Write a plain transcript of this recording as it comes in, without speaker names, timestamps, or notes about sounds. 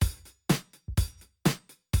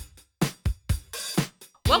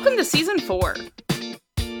Welcome to Season 4.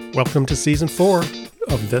 Welcome to Season 4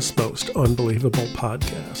 of This Most Unbelievable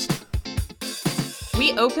Podcast.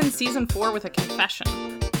 We open Season 4 with a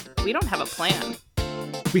confession. We don't have a plan.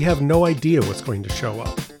 We have no idea what's going to show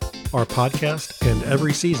up. Our podcast and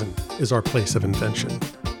every season is our place of invention.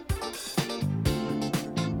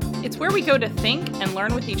 It's where we go to think and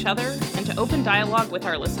learn with each other and to open dialogue with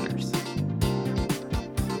our listeners.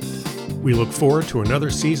 We look forward to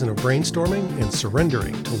another season of brainstorming and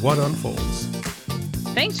surrendering to what unfolds.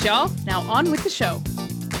 Thanks, y'all. Now on with the show.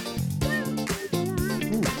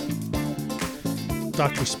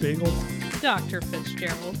 Dr. Spiegel, Dr.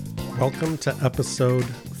 Fitzgerald. welcome to episode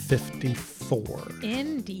 54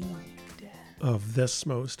 Indeed. of This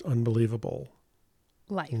Most Unbelievable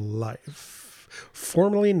Life.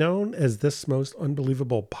 Formerly known as This Most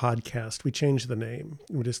Unbelievable Podcast. We changed the name.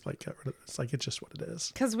 We just got rid of it. It's like, it's just what it is.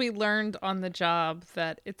 Because we learned on the job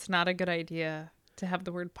that it's not a good idea to have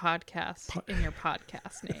the word podcast in your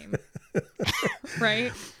podcast name.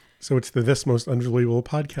 Right? So it's the This Most Unbelievable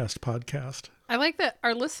Podcast. I like that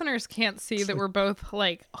our listeners can't see that we're both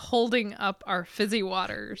like holding up our fizzy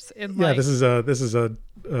waters in Yeah, like, this is a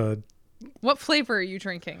what flavor are you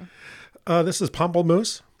drinking? this is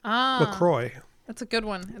Pamplemousse LaCroix. That's a good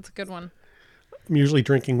one. It's a good one. I'm usually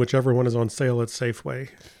drinking whichever one is on sale at Safeway,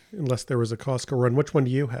 unless there was a Costco run. Which one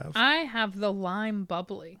do you have? I have the lime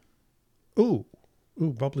bubbly. Ooh,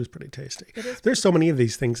 bubbly's pretty tasty. It is. There's so many of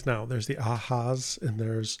these things now. There's the Ahas, and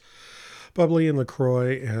there's bubbly and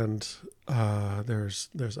LaCroix, and there's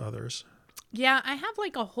others. Yeah, I have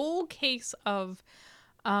like a whole case of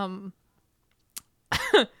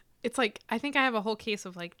it's like I think I have a whole case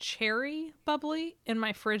of like cherry bubbly in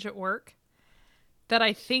my fridge at work that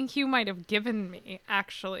I think you might have given me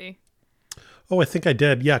actually. Oh, I think I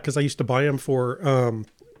did. Yeah, because I used to buy them for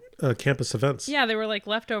campus events. Yeah, they were like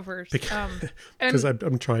leftovers. Because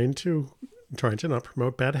I'm trying to not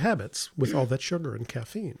promote bad habits with all that sugar and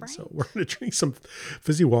caffeine. Right. So we're going to drink some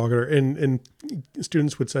fizzy water. And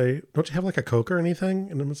students would say, don't you have like a Coke or anything?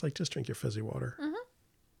 And I was like, just drink your fizzy water. Mm-hmm.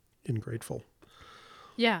 Ingrateful.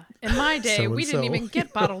 Yeah, in my day, we didn't So-and-so. even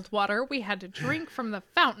get bottled water. We had to drink from the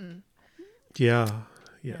fountain. Yeah.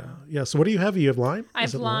 So what do you have? You have lime? I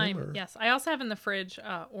Is have it lime. or- Yes, I also have in the fridge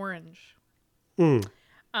orange. Mm.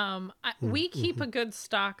 We keep a good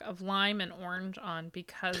stock of lime and orange on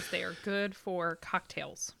because they are good for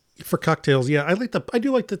cocktails. For cocktails, yeah. I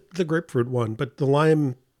do like the grapefruit one, but the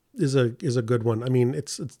lime is a good one. I mean,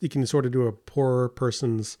 it's you can sort of do a poor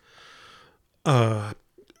person's gin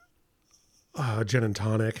and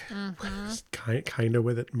tonic, kind of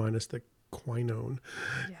with it, minus the quinone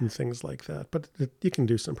and things like that. But you can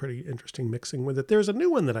do some pretty interesting mixing with it. There's a new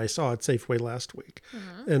one that I saw at Safeway last week,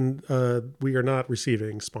 and we are not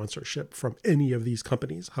receiving sponsorship from any of these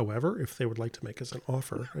companies. However, if they would like to make us an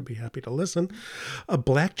offer, I'd be happy to listen. A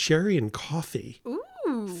black cherry and coffee.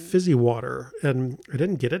 Ooh. Fizzy water. And I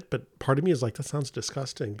didn't get it, but part of me is like, that sounds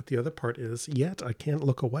disgusting. But the other part is, yet I can't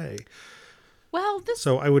look away. Well,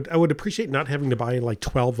 So I would appreciate not having to buy like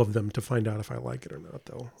 12 of them to find out if I like it or not,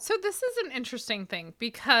 though. So this is an interesting thing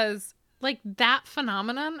because like that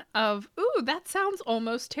phenomenon of, ooh, that sounds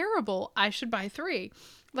almost terrible. I should buy 3.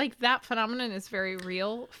 Like that phenomenon is very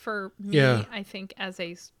real for me, Yeah. I think, as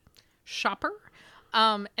a shopper.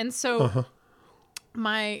 And so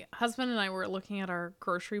my husband and I were looking at our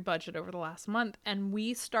grocery budget over the last month, and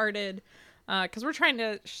we started, because we're trying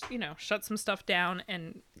to, shut some stuff down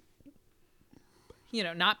and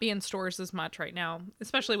not be in stores as much right now,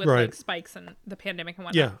 especially with like spikes and the pandemic and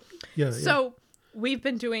whatnot. Yeah. So we've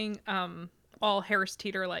been doing all Harris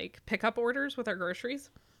Teeter like pickup orders with our groceries,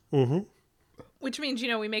 which means,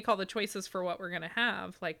 we make all the choices for what we're going to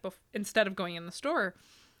have, like instead of going in the store.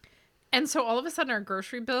 And so all of a sudden our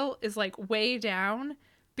grocery bill is like way down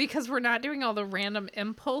because we're not doing all the random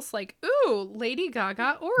impulse, like, ooh, Lady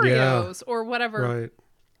Gaga Oreos or whatever.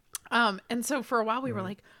 Right. And so for a while we were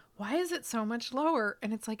like, why is it so much lower?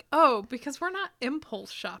 And it's like, oh, because we're not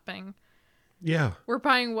impulse shopping. Yeah. We're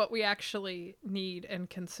buying what we actually need and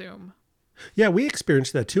consume. Yeah, we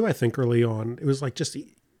experienced that too, I think, early on. It was like just,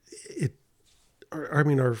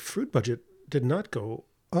 our food budget did not go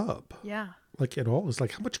up. Yeah. Like at all. It was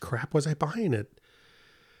like, how much crap was I buying it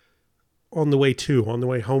on the way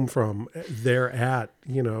home from there at,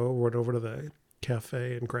 went over to the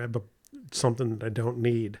cafe and grabbed something that I don't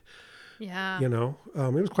need. Yeah. It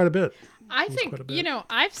was quite a bit. I think,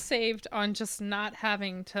 I've saved on just not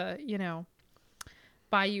having to,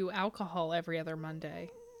 buy you alcohol every other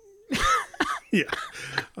Monday.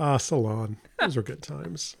 Yeah. Salon. Those were good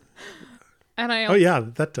times. And I Oh yeah,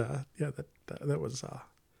 that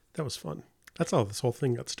was fun. That's how this whole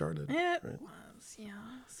thing got started. It right? was. is. Yeah.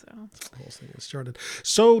 So The whole thing has started.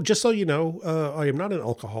 So just so you know, I am not an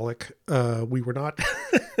alcoholic. We were not.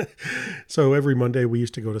 So every Monday we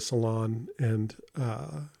used to go to Salon and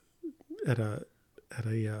at a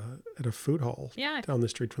food hall Yeah. down the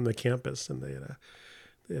street from the campus, and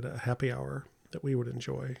they had a happy hour that we would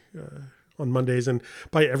enjoy on Mondays. And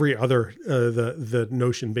by every other, the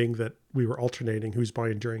notion being that we were alternating who's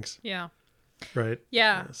buying drinks, yeah. right?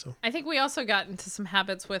 Yeah. So I think we also got into some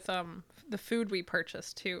habits with the food we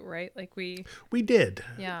purchased too, right? Like we did.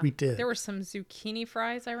 yeah. We did. There were some zucchini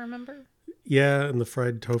fries, I remember. Yeah, and the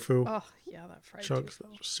fried tofu Oh, yeah, that fried chunks.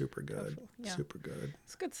 tofu. That was super good. Tofu, yeah. Super good.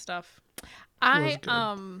 It's good stuff. was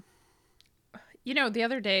good. The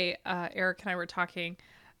other day, Eric and I were talking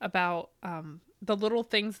about the little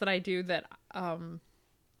things that I do that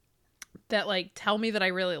that like tell me that I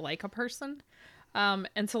really like a person.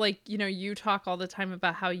 And so like, you talk all the time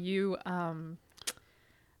about how you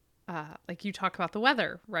like you talk about the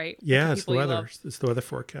weather, right? With Yeah, it's the people you weather. love. It's the weather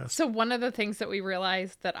forecast. So one of the things that we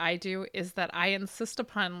realized that I do is that I insist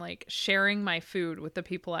upon like sharing my food with the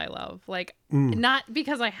people I love. Like not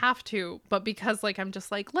because I have to, but because like I'm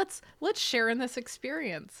just like, let's share in this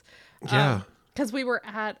experience. Yeah. Because we were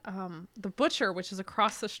at the Butcher, which is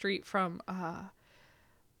across the street from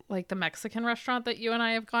like the Mexican restaurant that you and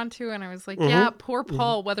I have gone to, and I was like, yeah, poor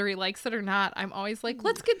Paul, whether he likes it or not, I'm always like,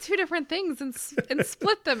 let's get two different things and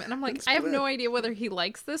split them. And I'm like, I have no idea whether he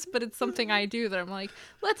likes this, but it's something I do that I'm like,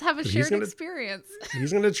 let's have a shared experience.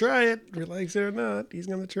 He's going to try it. If he likes it or not, he's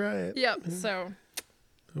going to try it. Yep. So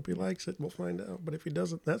Hope he likes it. We'll find out. But if he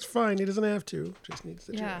doesn't, that's fine. He doesn't have to. Just needs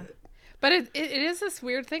to try yeah, it. but it is this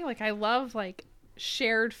weird thing. Like I love like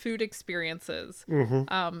shared food experiences.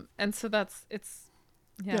 And so it's.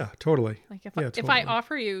 Yeah, totally. Like if totally. I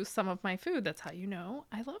offer you some of my food, that's how you know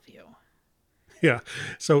I love you. Yeah.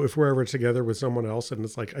 So if we're ever together with someone else and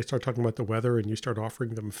it's like I start talking about the weather and you start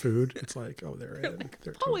offering them food, it's like, oh, they're in.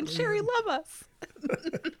 They're Paul and Sherry in. love us.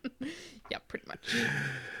 Yeah, pretty much.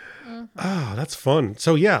 Ah, that's fun.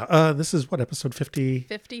 So yeah, this is what, episode 50?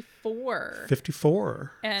 54.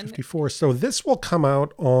 54. And 54. So this will come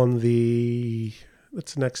out on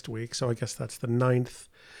that's next week. So I guess that's the 9th.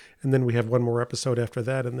 And then we have one more episode after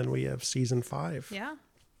that. And then we have season 5. Yeah,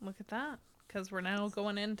 look at that. Because we're now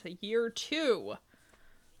going into year 2.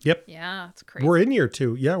 Yep. Yeah, it's crazy. We're in year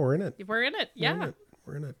 2. Yeah, we're in it. We're in it. Yeah.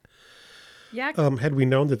 We're in it. Yeah. Had we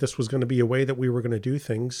known that this was going to be a way that we were going to do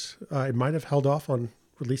things, I might have held off on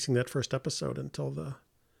releasing that first episode until the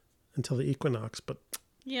equinox. But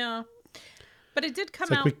yeah. But it did come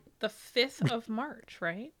like out the 5th of March,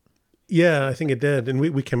 right? yeah, I think it did. And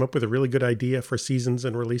we came up with a really good idea for seasons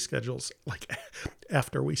and release schedules, like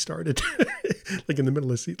after we started, like in the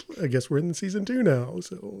middle of season. I guess we're in season 2 now.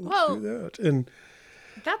 So let's do that. And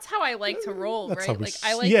that's how I like to roll, that's right? how Like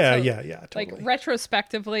I like yeah, to totally. like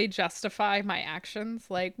retrospectively justify my actions.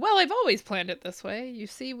 Like, well, I've always planned it this way. You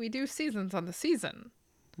see, we do seasons on the season.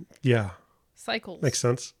 Yeah. Cycles. Makes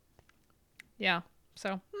sense. Yeah.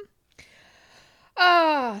 So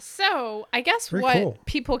so I guess Very what cool.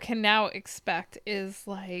 people can now expect is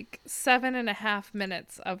like 7.5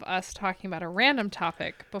 minutes of us talking about a random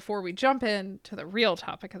topic before we jump into the real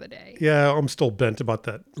topic of the day. Yeah, I'm still bent about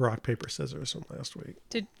that rock, paper, scissors from last week.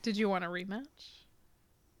 Did you want a rematch?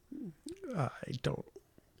 I don't.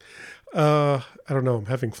 I don't know. I'm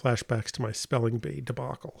having flashbacks to my spelling bee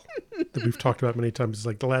debacle that we've talked about many times. It's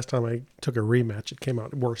like the last time I took a rematch, it came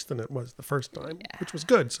out worse than it was the first time, which was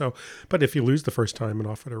good. So, but if you lose the first time and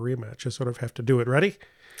offer a rematch, you sort of have to do it. Ready?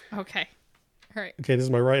 Okay. All right. Okay, this is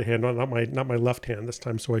my right hand, not my left hand this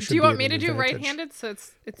time. So I should. Do you be want at me an to do advantage. right-handed so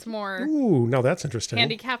it's more Ooh, now that's interesting.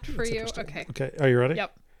 handicapped for you? Interesting. Okay. Okay, are you ready?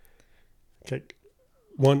 Yep. Okay,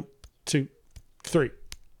 1, 2, 3.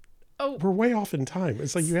 Oh. We're way off in time.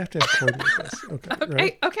 It's like you have to have coordinate this. Okay.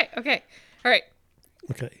 Right? Okay. All right.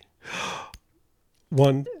 Okay.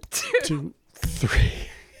 1, 2, 3.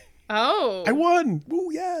 Oh. I won. Ooh,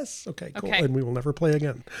 yes. Okay, cool. Okay. And we will never play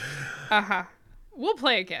again. We'll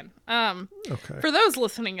play again. Okay. For those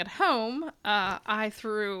listening at home, I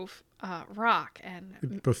threw rock,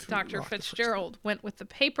 and both threw Dr. rock the first Fitzgerald went with the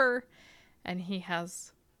paper, and he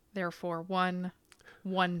has therefore won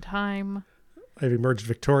one time. I've emerged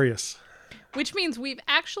victorious. Which means we've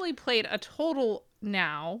actually played a total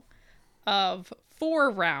now of 4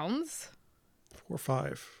 rounds. 4,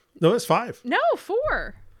 5. No, it's 5. No,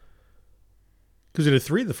 4. Because we did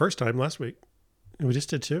 3 the first time last week. And we just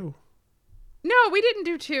did 2. No, we didn't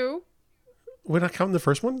do 2. We're not counting the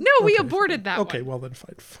first one? No, we aborted that one. Okay, well then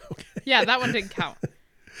fine. Okay. Yeah, that one didn't count.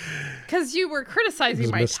 Because you were criticizing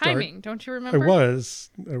my misstart. timing. Don't you remember? I was.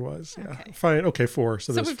 Yeah. Okay. Fine. Okay, 4. So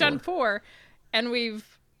So there's we've 4. done 4, and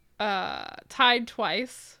we've tied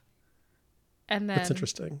twice, and then That's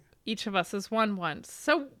interesting. each of us has won once.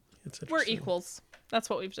 So It's we're interesting. equals. That's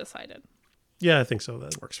what we've decided. Yeah, I think so.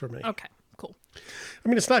 That works for me. Okay, cool. I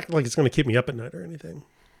mean, it's not like it's going to keep me up at night or anything.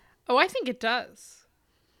 Oh, I think it does.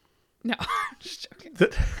 No, I'm just joking.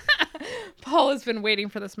 That, Paul has been waiting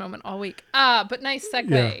for this moment all week. But nice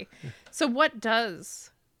segue. Yeah. So what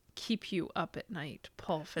does keep you up at night,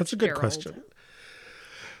 Paul Fitzgerald? that's a good question.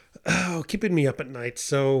 Oh, keeping me up at night.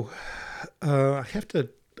 So I have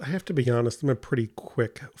to be honest. I'm a pretty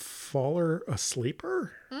quick faller, a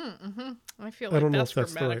sleeper. I feel I like don't know that's if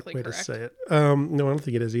that's the right grammatically way correct. to say it. No, I don't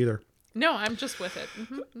think it is either. No, I'm just with it.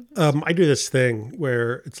 Mhm. I do this thing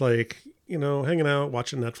where it's like, hanging out,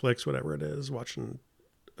 watching Netflix, whatever it is, watching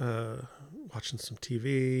some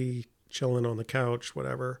TV, chilling on the couch,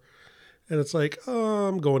 whatever. And it's like, oh,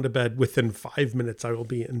 I'm going to bed. Within 5 minutes, I will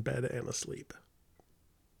be in bed and asleep.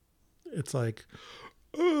 It's like,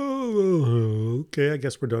 oh, okay, I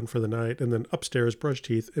guess we're done for the night. And then upstairs, brush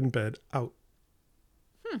teeth, in bed, out.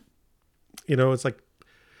 It's like,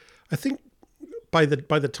 I think by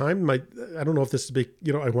the time I don't know if this is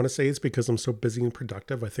I want to say it's because I'm so busy and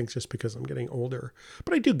productive. I think it's just because I'm getting older,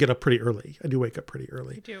 but I do get up pretty early. I do wake up pretty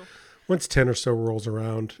early. You do. Once 10 or so rolls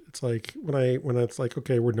around, it's like when it's like,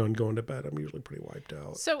 okay, we're done going to bed, I'm usually pretty wiped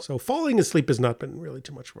out. So falling asleep has not been really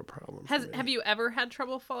too much of a problem. Have you ever had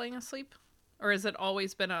trouble falling asleep? Or has it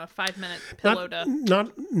always been a 5-minute pillow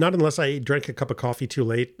not unless I drank a cup of coffee too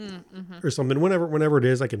late or something. Whenever it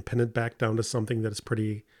is, I can pin it back down to something that is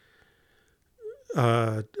pretty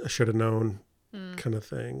I should have known kind of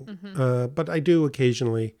thing. But I do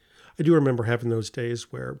remember having those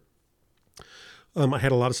days where I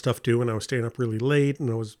had a lot of stuff due and I was staying up really late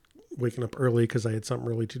and I was waking up early because I had something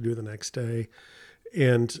early to do the next day.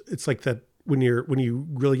 And it's like that when you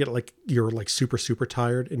really get like, you're like super, super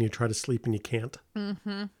tired and you try to sleep and you can't.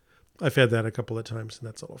 I've had that a couple of times and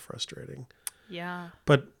that's a little frustrating. Yeah.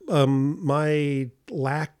 But my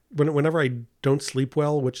whenever I don't sleep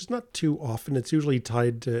well, which is not too often, it's usually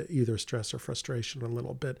tied to either stress or frustration a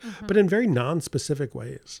little bit, but in very non-specific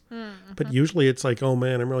ways. But usually it's like, oh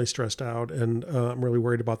man, I'm really stressed out and I'm really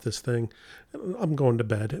worried about this thing. I'm going to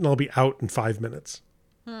bed and I'll be out in 5 minutes.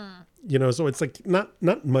 So it's like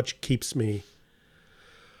not much keeps me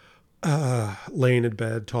laying in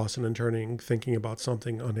bed, tossing and turning, thinking about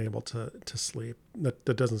something, unable to sleep. That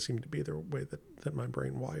doesn't seem to be the way that my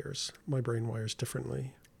brain wires. My brain wires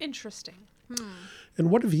differently. Interesting. And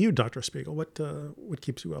what have you, Dr. Spiegel? What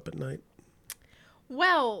keeps you up at night?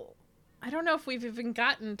 Well, I don't know if we've even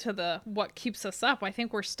gotten to the what keeps us up. I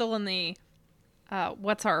think we're still in the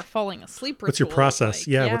what's our falling asleep ritual. What's your process? Like?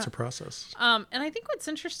 Yeah, what's your process? And I think what's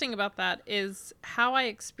interesting about that is how I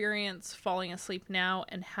experience falling asleep now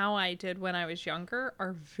and how I did when I was younger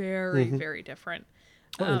are very, very different.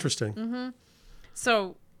 Oh, interesting.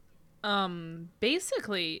 So,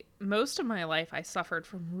 basically, most of my life I suffered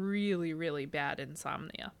from really, really bad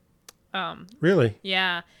insomnia. Really?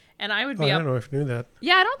 Yeah. And I would I be don't know if you knew that.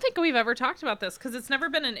 Yeah, I don't think we've ever talked about this because it's never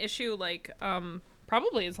been an issue like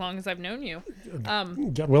probably as long as I've known you.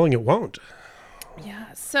 God willing, it won't.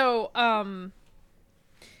 Yeah. So, so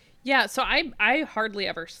I hardly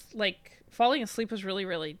ever falling asleep was really,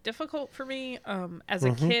 really difficult for me. As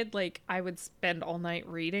a kid, like I would spend all night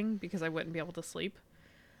reading because I wouldn't be able to sleep.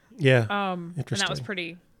 Yeah. And that was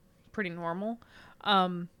pretty normal.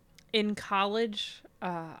 In college,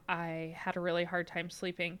 I had a really hard time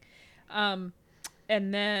sleeping. And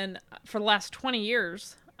then for the last 20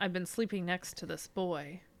 years, I've been sleeping next to this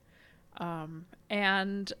boy.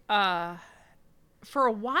 And for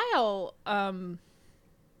a while, I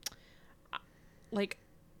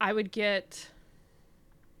would get,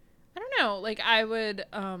 I don't know,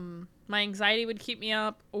 my anxiety would keep me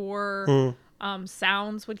up or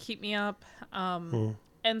sounds would keep me up.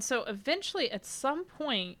 And so eventually at some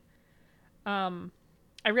point,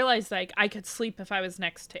 I realized I could sleep if I was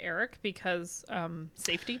next to Eric because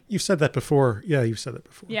safety. You've said that before. Yeah, you've said that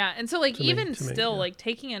before. Yeah, and so even still,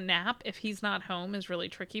 taking a nap if he's not home is really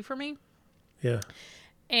tricky for me. Yeah.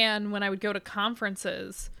 And when I would go to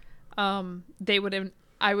conferences, I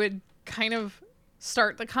would kind of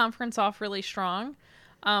start the conference off really strong.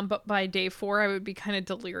 But by day 4, I would be kind of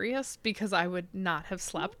delirious because I would not have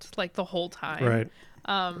slept the whole time. Right.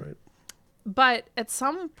 Right. But at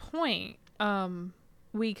some point,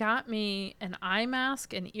 we got me an eye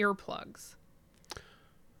mask and earplugs.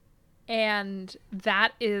 And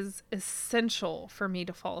that is essential for me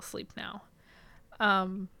to fall asleep now.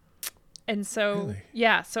 And so, Really?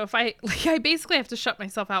 Yeah, so if I basically have to shut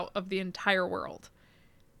myself out of the entire world.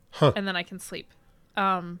 Huh. And then I can sleep.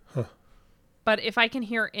 But if I can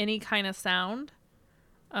hear any kind of sound,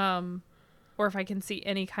 Or if I can see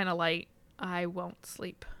any kind of light, I won't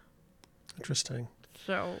sleep. Interesting.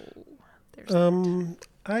 So there's that.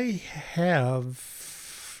 I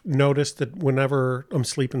have noticed that whenever I'm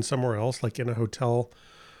sleeping somewhere else, like in a hotel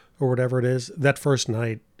or whatever it is, that first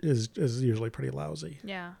night is usually pretty lousy.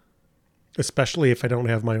 Yeah. Especially if I don't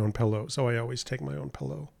have my own pillow. So I always take my own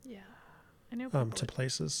pillow. Yeah. I know. To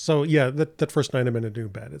places. So yeah, that first night I'm in a new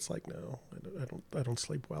bed, it's like, no, I don't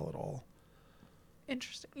sleep well at all.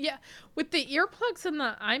 Interesting. Yeah. With the earplugs and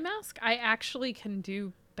the eye mask, I actually can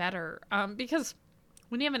do better. Because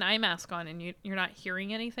when you have an eye mask on and you're not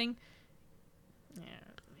hearing anything,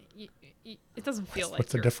 it doesn't feel like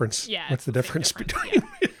What's the difference? Yeah. What's the difference between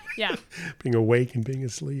Yeah. being awake and being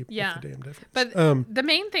asleep? Yeah. What's the damn difference? But the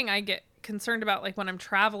main thing I get concerned about, like when I'm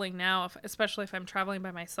traveling now, especially if I'm traveling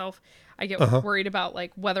by myself, I get worried about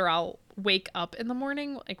like whether I'll wake up in the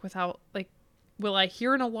morning, like without like, will I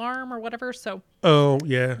hear an alarm or whatever? So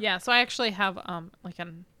yeah. So I actually have like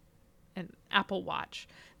an Apple Watch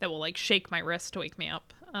that will like shake my wrist to wake me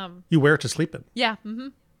up. You wear it to sleep in? Yeah.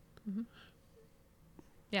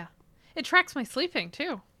 Yeah. It tracks my sleeping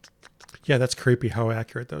too. Yeah, that's creepy how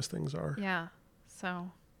accurate those things are. Yeah.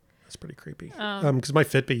 So that's pretty creepy. Because my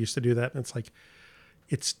Fitbit used to do that, and it's like,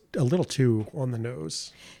 it's a little too on the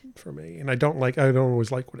nose for me, and I don't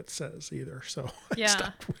always like what it says either. So I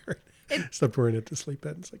stopped wearing it to sleep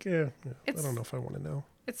in. It's like, I don't know if I want to know.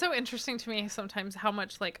 It's so interesting to me sometimes how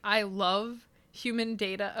much like I love human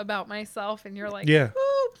data about myself, and you're like, yeah,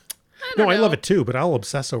 I don't know. I love it too, but I'll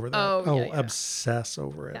obsess over that. I'll obsess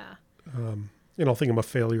over it. Yeah. I'll think I'm a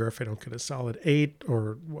failure if I don't get a solid 8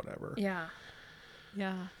 or whatever. Yeah.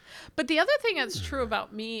 Yeah. But the other thing that's true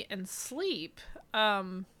about me and sleep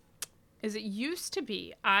is it used to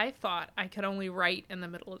be I thought I could only write in the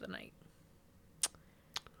middle of the night.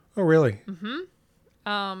 Oh, really?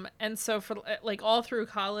 Mm-hmm. And so for like all through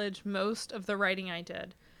college, most of the writing I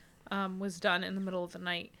did was done in the middle of the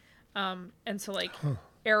night. And so like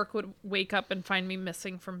Eric would wake up and find me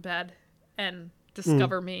missing from bed and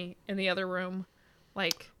discover me in the other room.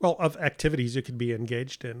 Well, of activities you could be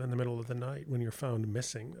engaged in the middle of the night when you're found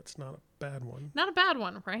missing, that's not a bad one. Not a bad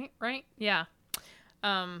one, right? Yeah.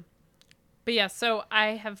 But yeah, so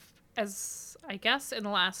I have, as I guess in the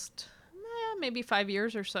last maybe 5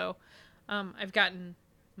 years or so, I've gotten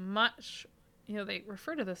much, they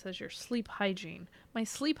refer to this as your sleep hygiene. My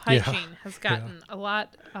sleep hygiene has gotten a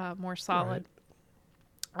lot more solid.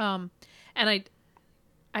 Right. And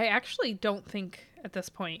I actually don't think at this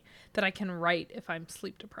point that I can write if I'm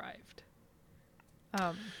sleep deprived.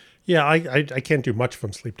 Yeah, I can't do much if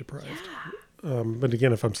I'm sleep deprived. Yeah. But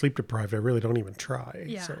again, if I'm sleep deprived, I really don't even try.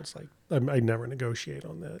 Yeah. So it's like, I never negotiate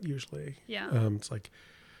on that usually. Yeah. It's like,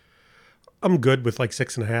 I'm good with like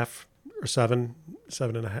 6.5 or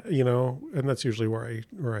 7.5, and that's usually where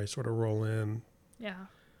I sort of roll in. Yeah.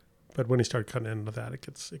 But when you start cutting into that, it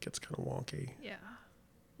gets kind of wonky. Yeah.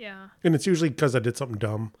 Yeah. And it's usually because I did something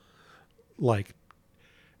dumb, like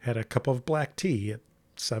had a cup of black tea at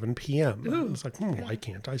 7 p.m. And it's like, why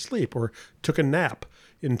can't I sleep? Or took a nap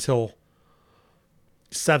until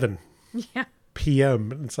 7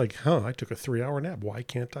 p.m. And it's like, I took a 3-hour nap. Why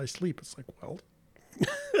can't I sleep? It's like, well,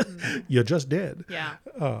 you just did. Yeah.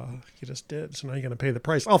 You just did. So now you're going to pay the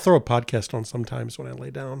price. I'll throw a podcast on sometimes when I lay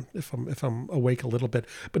down if I'm awake a little bit,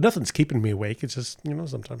 but nothing's keeping me awake. It's just,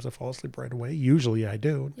 sometimes I fall asleep right away. Usually I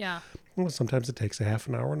do. Yeah. Well, sometimes it takes a half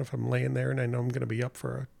an hour. And if I'm laying there and I know I'm going to be up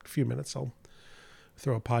for a few minutes, I'll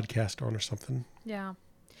throw a podcast on or something. Yeah.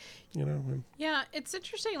 Yeah. It's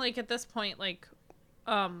interesting. Like at this point, like,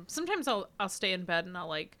 sometimes I'll stay in bed and I'll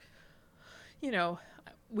like,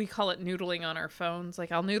 we call it noodling on our phones.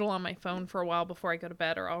 Like I'll noodle on my phone for a while before I go to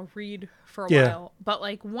bed, or I'll read for a while. But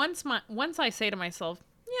like once I say to myself,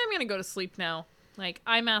 I'm going to go to sleep now, like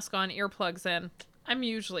eye mask on, earplugs in, I'm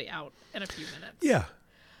usually out in a few minutes. Yeah.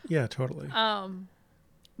 Yeah, totally.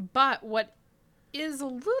 But what is a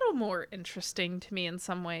little more interesting to me in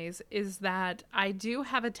some ways is that I do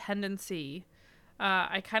have a tendency,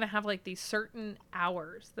 I kind of have like these certain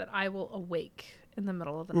hours that I will awake in the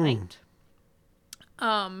middle of the night.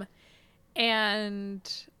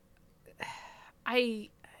 And it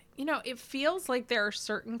feels like there are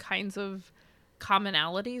certain kinds of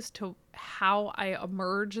commonalities to how I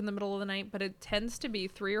emerge in the middle of the night, but it tends to be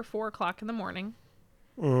 3 or 4 o'clock in the morning,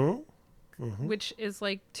 which is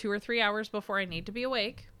like 2 or 3 hours before I need to be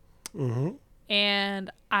awake.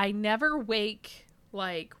 And I never wake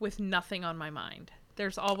like with nothing on my mind.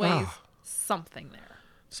 There's always something there.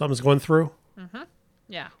 Something's going through?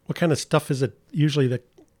 Yeah. What kind of stuff is it usually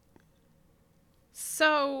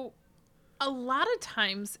So a lot of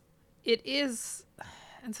times it is,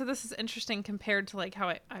 and so this is interesting compared to like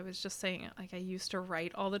how I was just saying, like I used to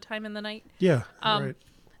write all the time in the night. Yeah. Right.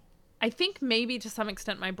 I think maybe to some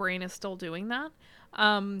extent my brain is still doing that.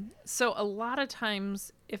 So a lot of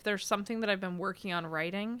times if there's something that I've been working on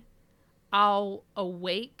writing, I'll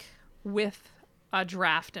awake with a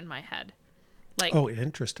draft in my head. Like, oh,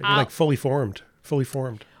 interesting. Like fully formed.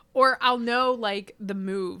 Or I'll know like the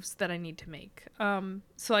moves that I need to make.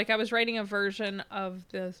 So like I was writing a version of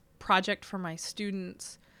the project for my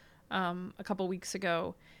students a couple weeks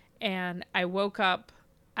ago, and I woke up,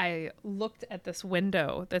 I looked at this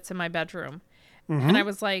window that's in my bedroom, and I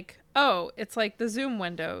was like, oh, it's like the Zoom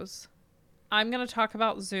windows. I'm going to talk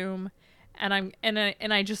about Zoom, and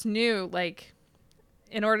I just knew like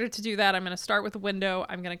in order to do that, I'm going to start with a window.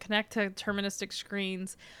 I'm going to connect to deterministic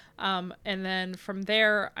screens. And then from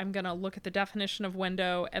there, I'm going to look at the definition of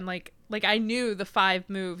window. And like I knew the 5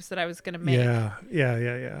 moves that I was going to make. Yeah.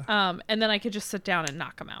 And then I could just sit down and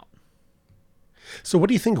knock them out. So what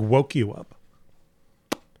do you think woke you up?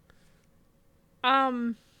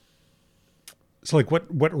 So like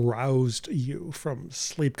what roused you from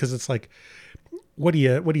sleep? Because it's like, what do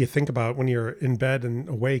you think about when you're in bed and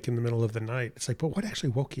awake in the middle of the night? It's like, but what actually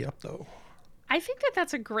woke you up though? I think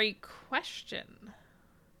that's a great question.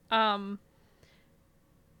 So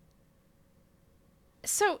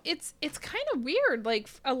it's kind of weird. Like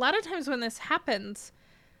a lot of times when this happens,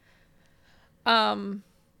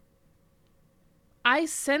 I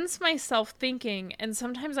sense myself thinking, and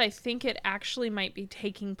sometimes I think it actually might be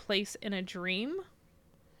taking place in a dream.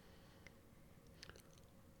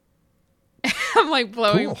 I'm like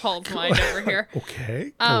blowing Paul's mind over here.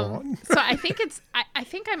 Okay, go on. So I think I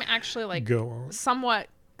think I'm actually like somewhat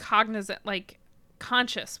cognizant, like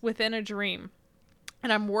conscious within a dream,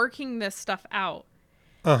 and I'm working this stuff out.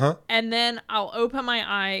 And then I'll open my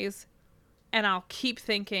eyes, and I'll keep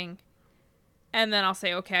thinking, and then I'll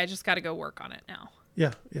say, okay, I just got to go work on it now.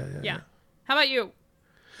 Yeah. How about you?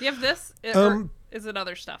 Do you have this? Or is it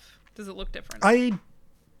other stuff? Does it look different? I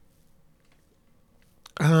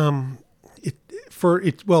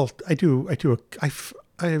do. I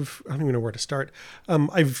don't even know where to start.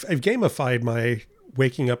 I've gamified my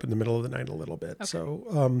waking up in the middle of the night a little bit. Okay.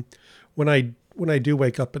 So when I do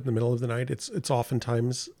wake up in the middle of the night, it's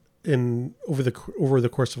oftentimes over the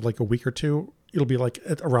course of like a week or two, it'll be like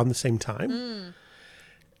at around the same time.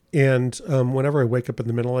 And whenever I wake up in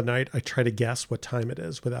the middle of the night, I try to guess what time it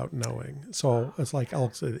is without knowing. So it's like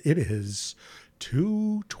I'll say it is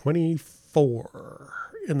 2:24.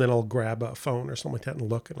 And then I'll grab a phone or something like that and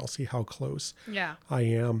look, and I'll see how close I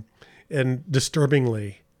am. And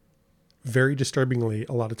very disturbingly,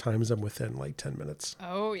 a lot of times I'm within like 10 minutes.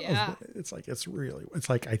 Oh, yeah. It's like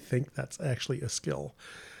I think that's actually a skill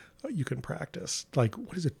you can practice. Like,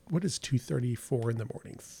 what does 2:34 in the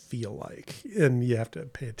morning feel like? And you have to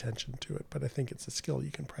pay attention to it. But I think it's a skill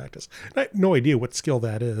you can practice. And I have no idea what skill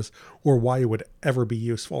that is or why it would ever be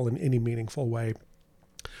useful in any meaningful way.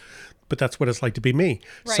 But that's what it's like to be me.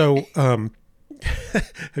 Right. So,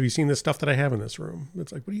 have you seen the stuff that I have in this room?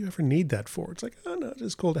 It's like, what do you ever need that for? It's like, oh no, it's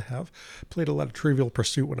just cool to have. Played a lot of Trivial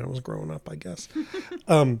Pursuit when I was growing up, I guess.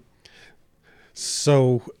 When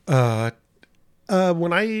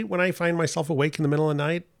I find myself awake in the middle of the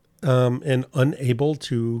night and unable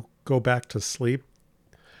to go back to sleep,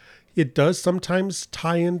 it does sometimes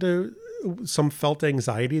tie into some felt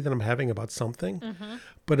anxiety that I'm having about something,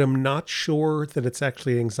 but I'm not sure that it's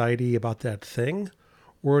actually anxiety about that thing,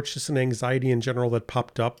 or it's just an anxiety in general that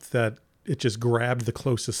popped up that it just grabbed the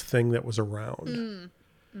closest thing that was around.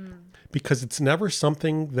 Because it's never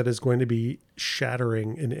something that is going to be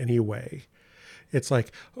shattering in any way. It's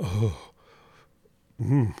like, I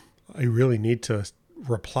really need to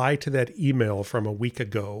reply to that email from a week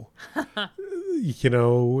ago.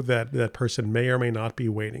 That person may or may not be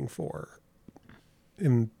waiting for.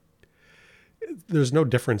 And there's no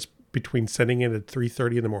difference between sending it at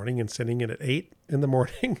 3:30 in the morning and sending it at 8 in the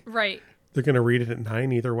morning. Right. They're going to read it at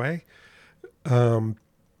 9 either way.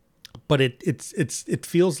 But it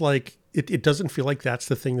feels like it doesn't feel like that's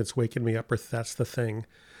the thing that's waking me up, or that's the thing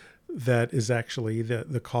that is actually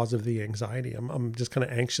the cause of the anxiety. I'm just kind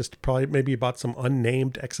of anxious, probably maybe about some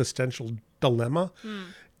unnamed existential dilemma.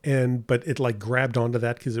 But it like grabbed onto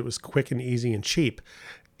that because it was quick and easy and cheap.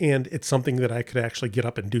 And it's something that I could actually get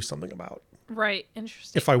up and do something about. Right.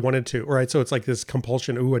 Interesting. If I wanted to. Right. So it's like this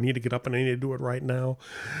compulsion. I need to get up and I need to do it right now.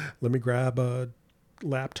 Let me grab a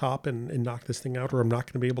laptop and knock this thing out, or I'm not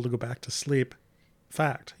going to be able to go back to sleep.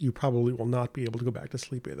 Fact, you probably will not be able to go back to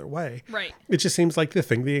sleep either way. Right. It just seems like the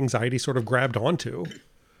thing the anxiety sort of grabbed onto.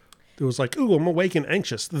 It was like, I'm awake and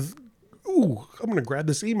anxious. ooh, I'm going to grab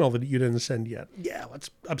this email that you didn't send yet. Yeah, let's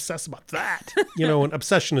obsess about that. And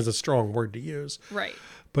obsession is a strong word to use. Right.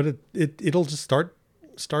 But it'll just start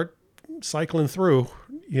cycling through,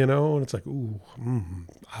 and it's like, ooh, and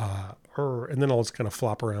then I'll just kind of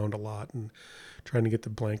flop around a lot and trying to get the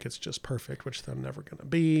blankets just perfect, which they're never going to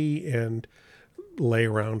be, and lay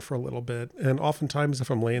around for a little bit. And oftentimes if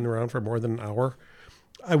I'm laying around for more than an hour,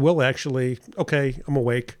 I will actually, okay, I'm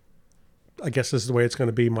awake. I guess this is the way it's going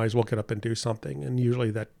to be. Might as well get up and do something. And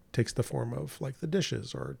usually that takes the form of like the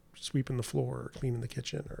dishes or sweeping the floor or cleaning the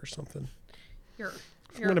kitchen or something. If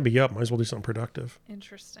I'm going to be up, might as well do something productive.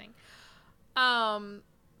 Interesting.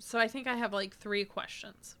 So I think I have like 3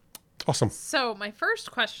 questions. Awesome. So my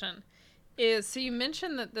first question is, so you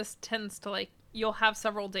mentioned that this tends to like, you'll have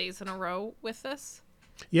several days in a row with this.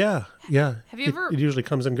 Yeah. Have you ever? It usually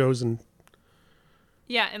comes and goes and.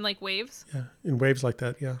 Yeah, in like waves. Yeah, in waves like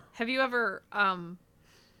that. Yeah. Have you ever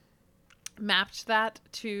mapped that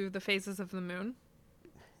to the phases of the moon?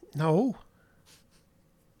 No.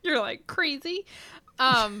 You're like crazy.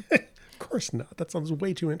 Of course not. That sounds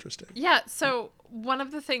way too interesting. Yeah. So one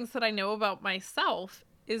of the things that I know about myself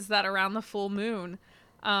is that around the full moon,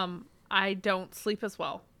 I don't sleep as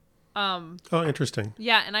well. Oh, interesting.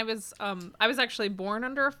 Yeah, and I was actually born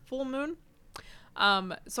under a full moon.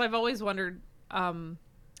 So I've always wondered,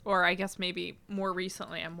 or I guess maybe more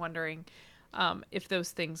recently, I'm wondering if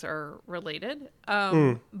those things are related.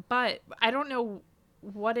 But I don't know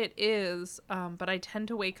what it is, but I tend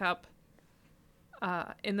to wake up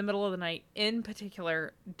in the middle of the night, in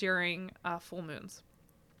particular during full moons.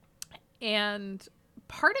 And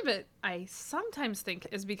part of it, I sometimes think,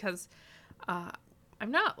 is because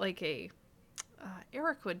I'm not like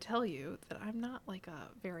Eric would tell you that I'm not like a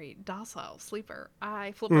very docile sleeper.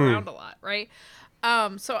 I flip around a lot, right?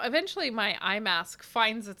 So eventually my eye mask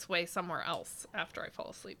finds its way somewhere else after I fall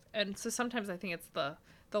asleep. And so sometimes I think it's the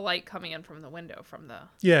light coming in from the window from the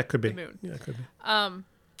it could be moon. Yeah, it could be.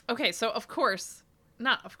 Okay, so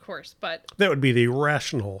not of course, but that would be the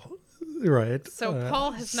rational, right? So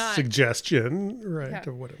Paul has not suggestion, right,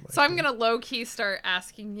 of what it might. So I'm gonna low key start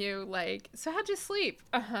asking you like, so how'd you sleep?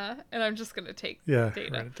 And I'm just gonna take data.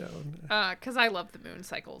 Write it down. Because I love the moon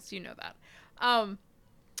cycles, you know that.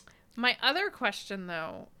 My other question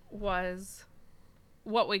though was,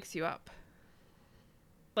 what wakes you up?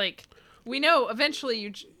 Like, we know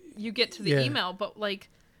eventually you get to the email, but like,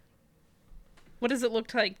 what does it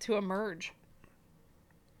look like to emerge?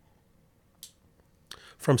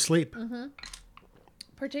 From sleep. Mm-hmm.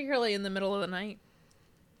 Particularly in the middle of the night.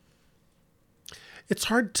 It's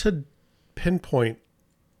hard to pinpoint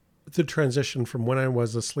the transition from when I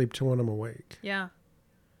was asleep to when I'm awake. Yeah.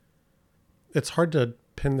 It's hard to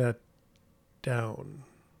pin that down.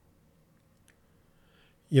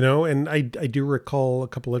 And I do recall a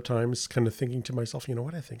couple of times kind of thinking to myself, you know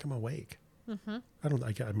what, I think I'm awake. Mm-hmm.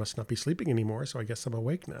 I must not be sleeping anymore, so I guess I'm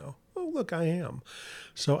awake now. Oh, look, I am.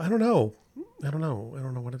 So I don't know. I don't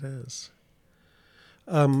know what it is.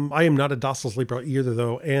 I am not a docile sleeper either,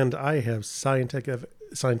 though, and I have scientific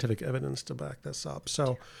evidence to back this up.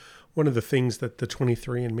 So one of the things that the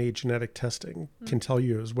 23andMe genetic testing can tell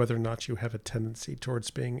you is whether or not you have a tendency towards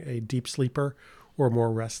being a deep sleeper or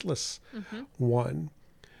more restless one.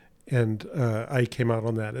 And I came out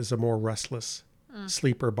on that as a more restless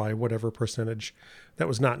sleeper by whatever percentage. That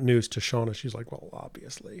was not news to Shauna. She's like, well,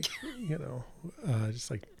 obviously, just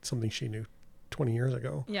like something she knew 20 years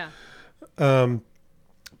ago. Yeah.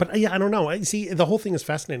 But yeah, I don't know. I see, the whole thing is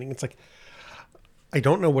fascinating. It's like, I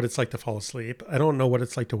don't know what it's like to fall asleep. I don't know what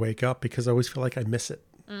it's like to wake up because I always feel like I miss it.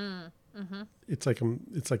 Mm-hmm.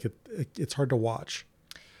 It's hard to watch.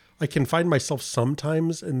 I can find myself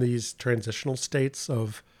sometimes in these transitional states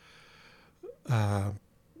of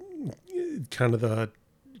kind of the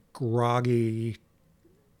groggy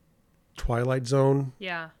Twilight Zone.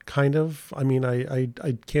 Yeah. Kind of. I mean, I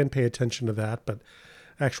can pay attention to that, but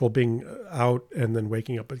actual being out and then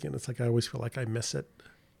waking up again, it's like I always feel like I miss it.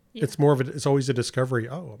 Yeah. It's always a discovery.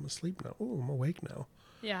 Oh, I'm asleep now. Oh, I'm awake now.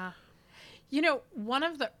 Yeah. One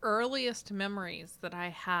of the earliest memories that I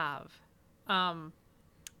have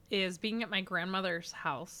is being at my grandmother's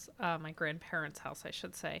house, my grandparents' house, I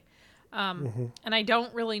should say. And I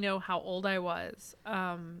don't really know how old I was.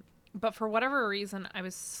 But for whatever reason, I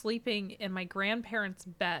was sleeping in my grandparents'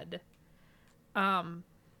 bed. I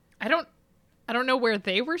don't know where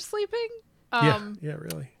they were sleeping. Yeah,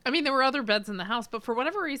 really. I mean, there were other beds in the house, but for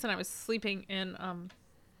whatever reason, I was sleeping in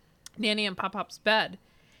Nanny and Pop-Pop's bed.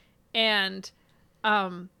 And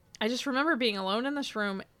I just remember being alone in this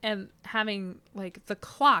room and having, like, the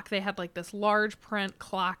clock. They had, like, this large print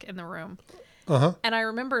clock in the room. Uh-huh. And I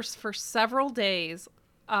remember for several days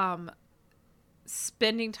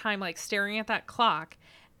spending time like staring at that clock,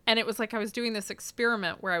 and it was like I was doing this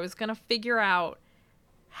experiment where I was going to figure out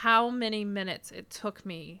how many minutes it took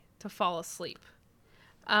me to fall asleep.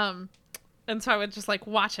 And so I would just like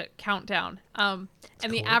watch it count down. And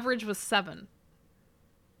the average was 7.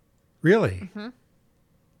 Really? Mm-hmm.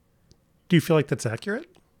 Do you feel like that's accurate?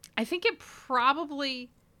 I think it probably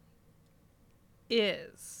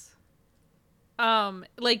is.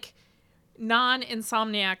 Like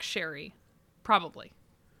non-insomniac Sherry, probably.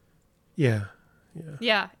 Yeah.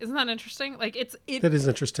 Yeah. Isn't that interesting? Like that is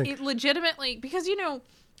interesting. It legitimately, because, you know,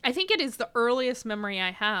 I think it is the earliest memory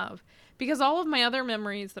I have, because all of my other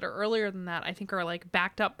memories that are earlier than that, I think are like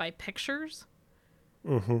backed up by pictures.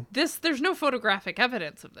 Mm-hmm. There's no photographic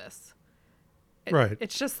evidence of this. Right.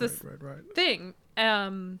 It's just this thing.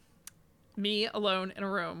 Me alone in a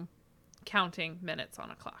room counting minutes on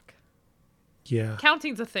a clock. Yeah.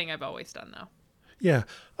 Counting's a thing I've always done, though. Yeah.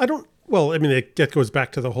 That goes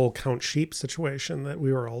back to the whole count sheep situation that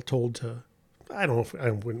we were all told to. I don't know if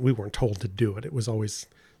we weren't told to do it. It was always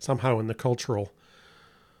somehow in the cultural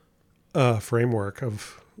framework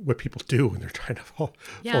of what people do when they're trying to fall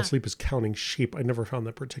asleep is counting sheep. I never found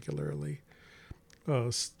that particularly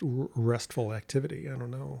restful activity. I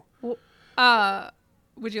don't know. Well,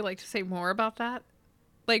 would you like to say more about that?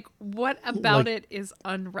 Like, what about it is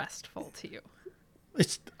unrestful to you?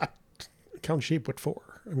 It's count sheep. What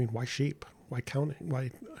for? I mean, why sheep? Why counting?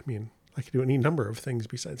 Why? I mean, I could do any number of things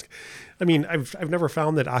besides. I mean, I've never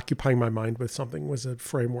found that occupying my mind with something was a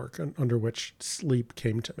framework under which sleep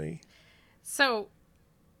came to me. So,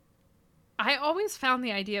 I always found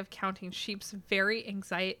the idea of counting sheep's very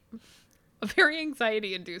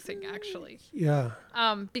anxiety-inducing, actually. Yeah.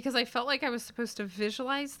 Because I felt like I was supposed to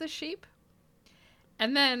visualize the sheep,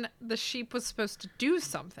 and then the sheep was supposed to do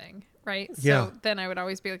something, right? So then I would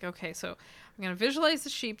always be like, okay, so I'm going to visualize the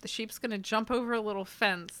sheep. The sheep's going to jump over a little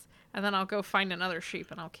fence, and then I'll go find another sheep,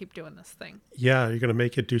 and I'll keep doing this thing. Yeah, you're going to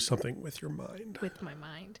make it do something with your mind. With my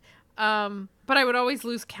mind. But I would always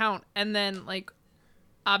lose count, and then, like,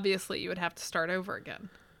 obviously you would have to start over again.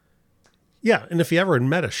 Yeah, and if you ever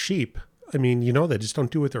met a sheep, I mean, you know, they just don't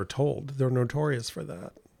do what they're told. They're notorious for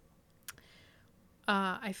that.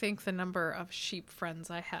 I think the number of sheep friends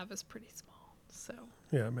I have is pretty small. So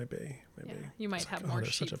yeah, maybe. Yeah, you might have more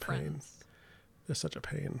sheep friends. They're such a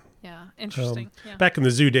pain. Yeah, interesting. Back in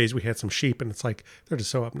the zoo days, we had some sheep, and it's like they're just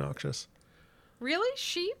so obnoxious. Really,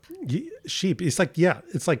 sheep? Sheep. It's like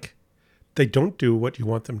they don't do what you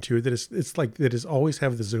want them to. It's like they just always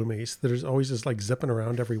have the zoomies. There's always just like zipping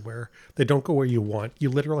around everywhere. They don't go where you want. You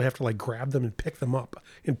literally have to like grab them and pick them up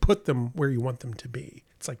and put them where you want them to be.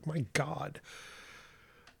 It's like, my God.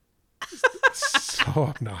 So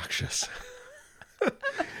obnoxious.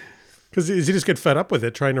 Because you just get fed up with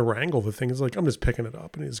it, trying to wrangle the thing. It's like, I'm just picking it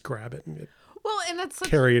up and you just grab it and and that's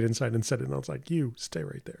carry it inside and set it. And I was like, you stay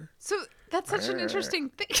right there. So that's such an interesting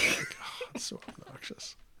thing. Oh, it's so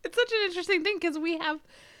obnoxious. It's such an interesting thing because we have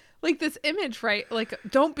like this image, right? Like,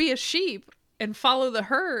 don't be a sheep and follow the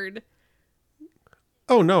herd.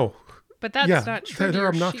 Oh, no. But that's not true. They're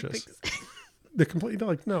obnoxious. They're completely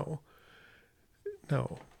like, no.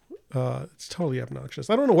 It's totally obnoxious.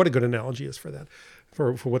 I don't know what a good analogy is for that,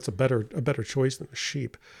 for what's a better choice than a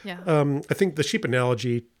sheep. Yeah. I think the sheep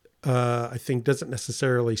analogy, doesn't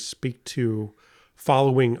necessarily speak to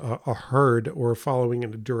following a herd or following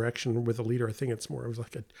in a direction with a leader. I think it's more of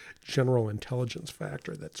like a general intelligence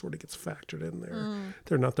factor that sort of gets factored in there.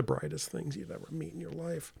 They're not the brightest things you'd ever meet in your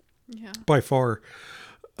life. Yeah. By far.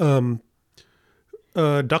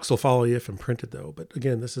 Ducks will follow you if imprinted, though. But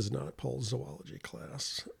again, this is not Paul's zoology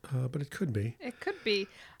class, but it could be. It could be.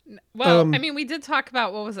 Well, I mean, we did talk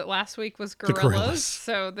about, what was it last week was gorillas. The gorillas.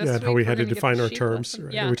 So this week how we had to define our terms. terms.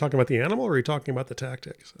 Right? Yeah. Are we talking about the animal or are we talking about the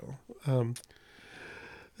tactic? So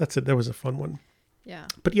that's it. That was a fun one. Yeah.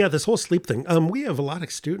 But yeah, this whole sleep thing. We have a lot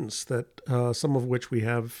of students that some of which we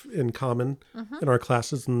have in common in our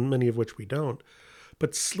classes and many of which we don't.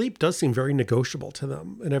 But sleep does seem very negotiable to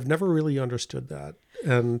them. And I've never really understood that.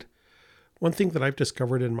 And one thing that I've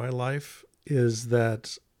discovered in my life is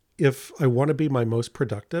that if I want to be my most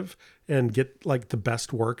productive and get like the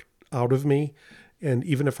best work out of me, and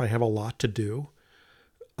even if I have a lot to do,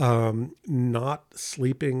 not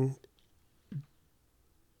sleeping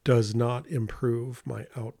does not improve my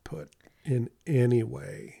output in any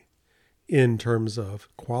way in terms of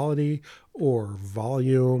quality or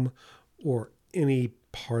volume or any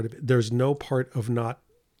part of it. There's no part of not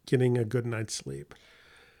getting a good night's sleep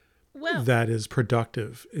that is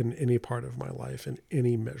productive in any part of my life in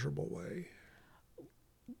any measurable way.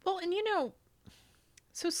 Well, and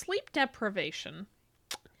so sleep deprivation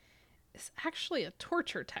is actually a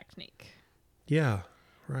torture technique. Yeah.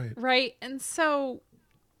 Right. Right. And so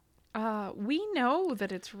we know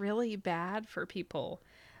that it's really bad for people.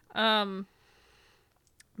 But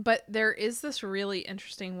there is this really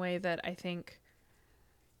interesting way that I think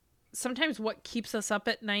sometimes what keeps us up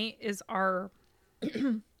at night is our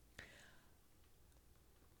I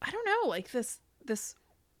don't know, like this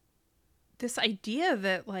idea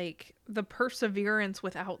that like the perseverance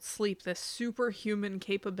without sleep, this superhuman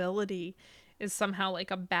capability is somehow like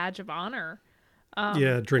a badge of honor.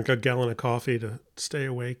 Yeah. Drink a gallon of coffee to stay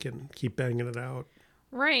awake and keep banging it out.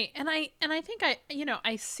 Right. And I think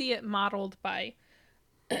I see it modeled by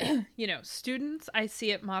students. I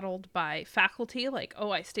see it modeled by faculty, like,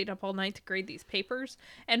 oh, I stayed up all night to grade these papers.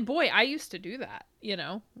 And boy, I used to do that,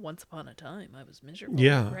 once upon a time I was miserable.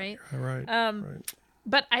 Yeah. Right. Right. Right.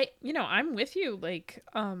 But I'm with you. Like,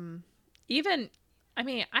 even, I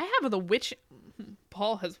mean, I have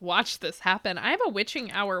Paul has watched this happen. I have a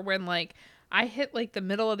witching hour when like I hit like the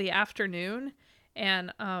middle of the afternoon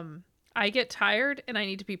and, I get tired and I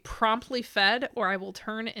need to be promptly fed or I will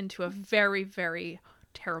turn into a very, very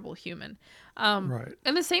terrible human. Right.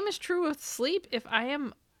 And the same is true with sleep. If I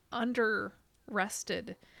am under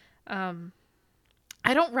rested, I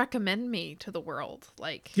don't recommend me to the world.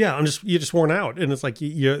 Like, Yeah, you're just worn out, and it's like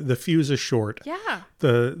the fuse is short. yeah,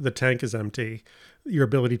 The tank is empty. Your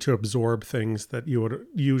ability to absorb things that you would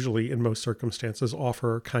usually, in most circumstances,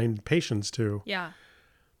 offer kind patience to, yeah,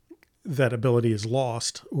 that ability is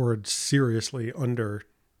lost or seriously under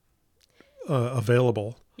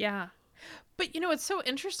available. yeah. But it's so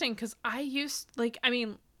interesting because like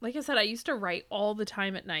I said, I used to write all the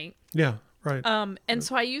time at night. Yeah, right. And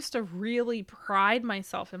so I used to really pride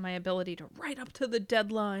myself in my ability to write up to the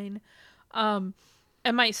deadline. And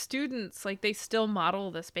my students, like, they still model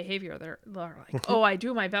this behavior. They're like, oh, I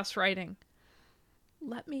do my best writing.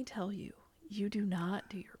 Let me tell you, you do not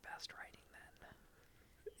do your best writing then.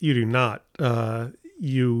 You do not.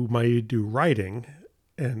 You might do writing,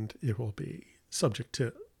 and it will be subject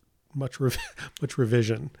to much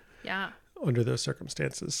revision. Yeah. Under those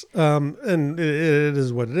circumstances. And it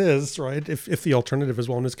is what it is, right? If the alternative is,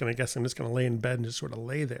 well, I'm just going to lay in bed and just sort of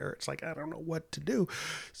lay there. It's like, I don't know what to do.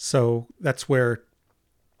 So that's where,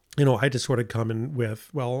 I just sort of come in with,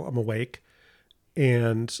 well, I'm awake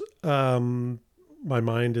and my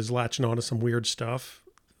mind is latching on to some weird stuff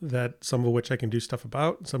that some of which I can do stuff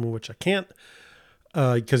about, some of which I can't.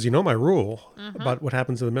 Because my rule about what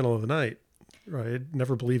happens in the middle of the night, right?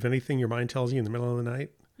 Never believe anything your mind tells you in the middle of the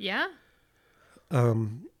night. Yeah.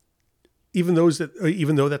 Even though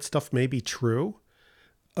that stuff may be true,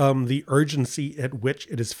 the urgency at which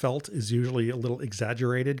it is felt is usually a little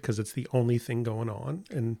exaggerated because it's the only thing going on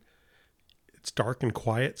and it's dark and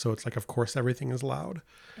quiet. So it's like, of course, everything is loud.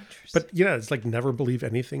 But yeah, it's like never believe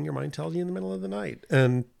anything your mind tells you in the middle of the night.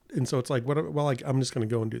 And so it's like, I'm just going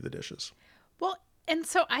to go and do the dishes. Well, and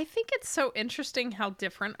so I think it's so interesting how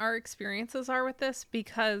different our experiences are with this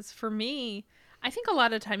because for me, I think a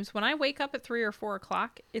lot of times when I wake up at 3 or 4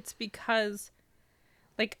 o'clock, it's because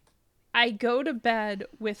like I go to bed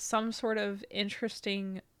with some sort of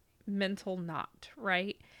interesting mental knot,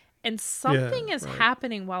 right? And something is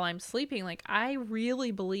happening while I'm sleeping. Like I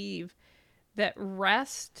really believe that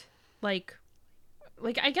rest, like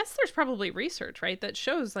I guess there's probably research, right, that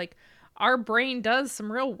shows like our brain does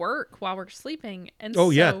some real work while we're sleeping. And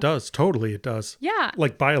yeah, it does. Totally, it does. Yeah.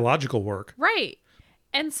 Like biological work. Right.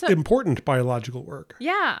 And so important biological work.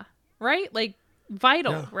 Yeah. Right? Like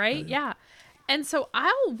vital, right? Yeah. And so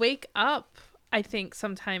I'll wake up, I think,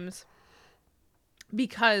 sometimes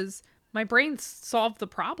because my brain solved the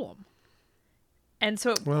problem. And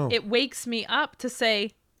so it wakes me up to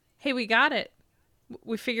say, hey, we got it.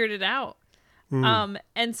 We figured it out.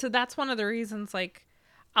 And so that's one of the reasons, like,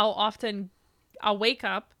 I'll wake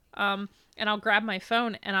up and I'll grab my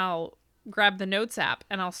phone and I'll grab the notes app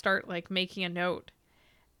and I'll start like making a note.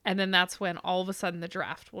 And then that's when all of a sudden the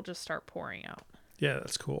draft will just start pouring out. Yeah,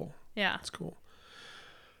 that's cool. Yeah. That's cool.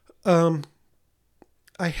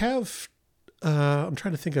 I have, I'm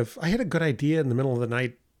trying to think of, I had a good idea in the middle of the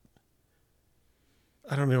night.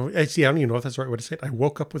 I don't know. I don't even know if that's the right way to say it. I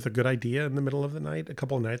woke up with a good idea in the middle of the night a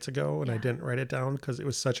couple of nights ago, and I didn't write it down because it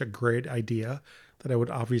was such a great idea that I would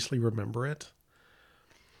obviously remember it.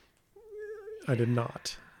 I did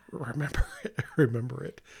not remember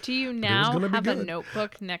it. Do you now have a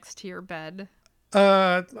notebook next to your bed?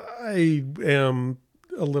 I am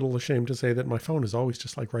a little ashamed to say that my phone is always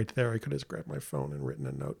just like right there. I could have just grabbed my phone and written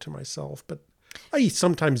a note to myself, but I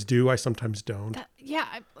sometimes do. I sometimes don't.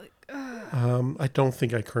 I don't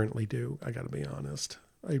think I currently do. I got to be honest.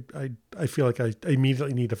 I feel like I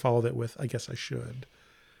immediately need to follow that with, I guess I should.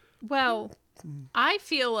 Well, I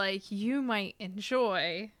feel like you might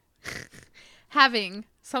enjoy having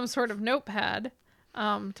some sort of notepad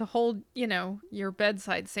to hold, your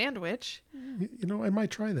bedside sandwich. I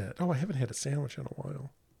might try that. Oh, I haven't had a sandwich in a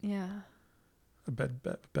while. Yeah. A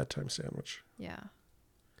bedtime sandwich. Yeah.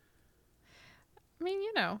 I mean,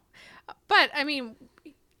 but I mean,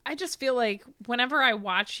 I just feel like whenever I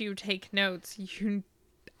watch you take notes,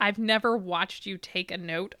 I've never watched you take a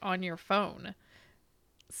note on your phone.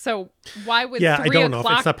 So why would 3 I don't know if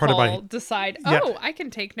it's not part of my decide, I can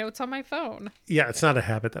take notes on my phone? Yeah, it's not a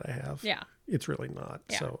habit that I have. Yeah. It's really not.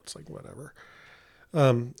 Yeah. So it's like whatever.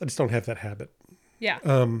 I just don't have that habit. Yeah.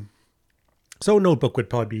 So a notebook would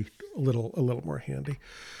probably be a little more handy.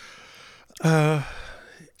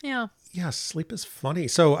 Yeah. Yeah, sleep is funny.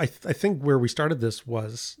 So I think where we started this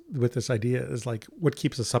was with this idea is like what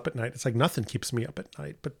keeps us up at night. It's like nothing keeps me up at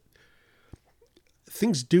night, but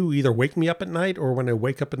things do either wake me up at night or when I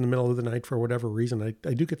wake up in the middle of the night for whatever reason,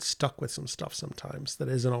 I do get stuck with some stuff sometimes that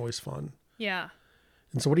isn't always fun. Yeah.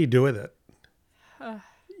 And so what do you do with it?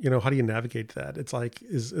 How do you navigate that? It's like,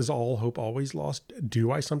 is all hope always lost?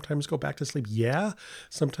 Do I sometimes go back to sleep? Yeah.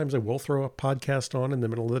 Sometimes I will throw a podcast on in the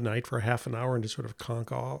middle of the night for a half an hour and just sort of conk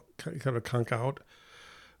out with a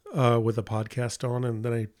podcast on. And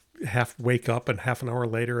then I half wake up and half an hour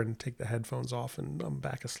later and take the headphones off and I'm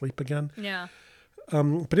back asleep again. Yeah.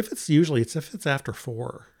 But if it's after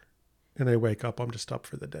 4 and I wake up, I'm just up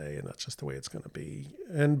for the day and that's just the way it's going to be.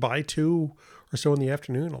 And by 2 or so in the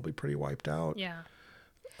afternoon, I'll be pretty wiped out. Yeah.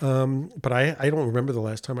 But I don't remember the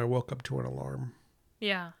last time I woke up to an alarm.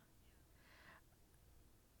 Yeah.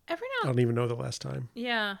 I don't even know the last time.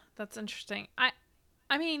 Yeah, that's interesting. I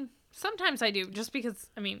mean, sometimes I do just because,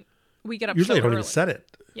 we get up Usually I don't early. even set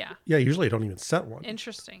it. Yeah. Yeah, usually I don't even set one.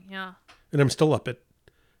 Interesting. Yeah. And I'm still up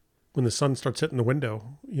when the sun starts hitting the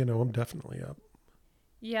window, I'm definitely up.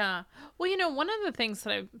 Yeah. Well, one of the things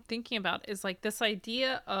that I'm thinking about is like this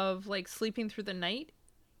idea of like sleeping through the night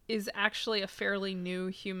is actually a fairly new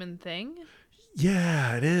human thing.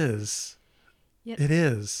 Yeah, it is. Yeah. It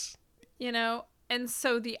is. And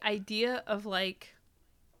so the idea of like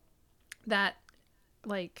that,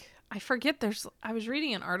 like, I was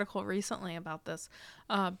reading an article recently about this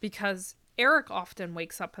because Eric often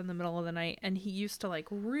wakes up in the middle of the night and he used to like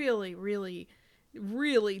really, really,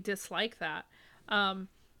 really dislike that.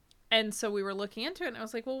 And so we were looking into it and I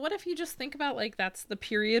was like, well, what if you just think about like that's the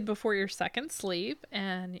period before your second sleep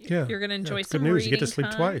and you're going to enjoy some good news. reading You get to sleep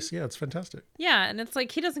time. twice. Yeah, it's fantastic. Yeah, and it's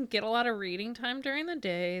like he doesn't get a lot of reading time during the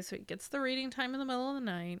day, so he gets the reading time in the middle of the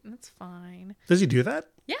night and it's fine. Does he do that?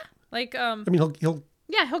 Yeah. Like he'll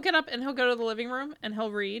yeah, he'll get up and he'll go to the living room and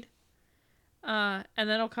he'll read. And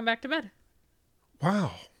then he'll come back to bed.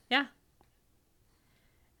 Wow. Yeah.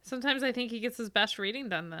 Sometimes I think he gets his best reading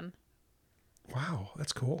done then. Wow,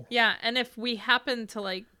 that's cool. Yeah, and if we happen to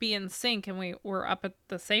like be in sync and we're up at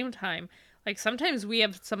the same time, like sometimes we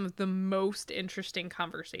have some of the most interesting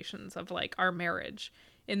conversations of like our marriage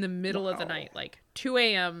in the middle of the night, like 2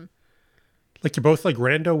 a.m. Like you're both like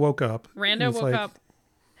Rando woke up. Rando woke up.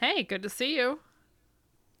 Hey, good to see you.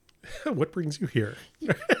 What brings you here?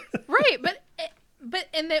 Right, but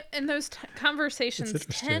in those conversations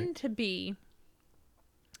tend to be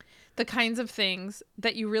the kinds of things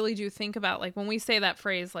that you really do think about. Like when we say that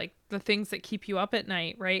phrase, like the things that keep you up at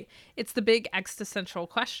night, right? It's the big existential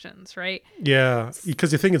questions, right? Yeah,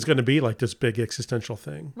 because you think it's going to be like this big existential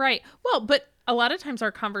thing. Right. Well, but a lot of times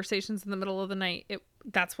our conversations in the middle of the night,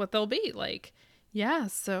 that's what they'll be. Like, yeah,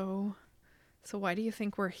 so why do you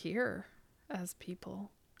think we're here as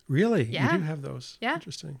people? Really? Yeah. You do have those? Yeah.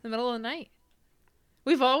 Interesting. In the middle of the night.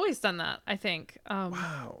 We've always done that, I think.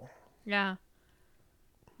 Wow. Yeah.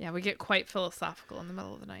 Yeah, we get quite philosophical in the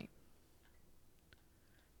middle of the night.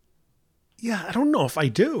 Yeah, I don't know if I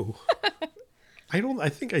do. I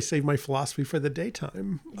think I save my philosophy for the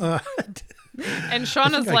daytime. And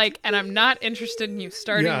Shauna's like, and I'm not interested in you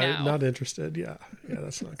starting now. Yeah, not interested. Yeah,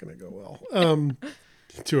 that's not going to go well.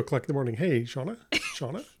 2 o'clock in the morning. Hey, Shauna,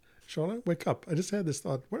 wake up. I just had this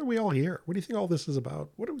thought. Why are we all here? What do you think all this is about?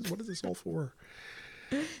 What is this all for?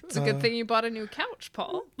 It's a good thing you bought a new couch,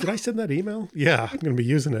 Paul. Did I send that email? Yeah, I'm going to be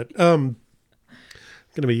using it. Yeah,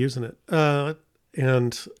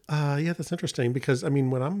 that's interesting because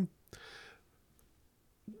when I'm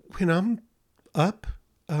up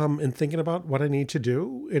and thinking about what I need to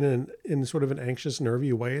do in sort of an anxious,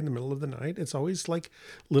 nervy way in the middle of the night, it's always like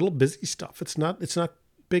little busy stuff. It's not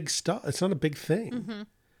big stuff. It's not a big thing. Mm-hmm.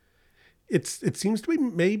 It seems to be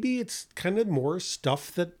maybe it's kind of more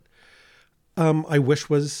stuff that I wish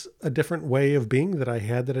was a different way of being that I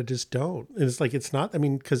had that I just don't. And it's like, it's not,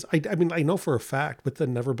 because I know for a fact with the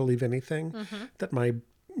never believe anything Mm-hmm. that my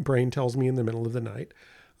brain tells me in the middle of the night,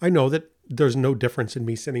 I know that there's no difference in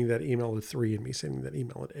me sending that email at 3 and me sending that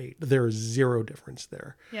email at 8. There is zero difference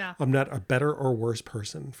there. Yeah. I'm not a better or worse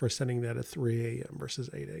person for sending that at 3 a.m. versus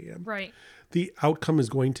 8 a.m. Right. The outcome is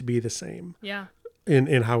going to be the same Yeah.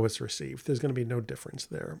 in how it's received. There's going to be no difference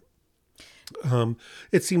there.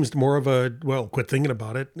 It seems more of a, well, quit thinking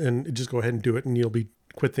about it and just go ahead and do it, and you'll be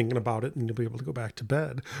quit thinking about it and you'll be able to go back to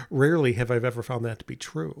bed. Rarely have I ever found that to be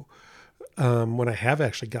true. When I have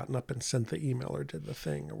actually gotten up and sent the email or did the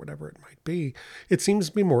thing or whatever it might be, it seems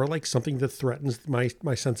to be more like something that threatens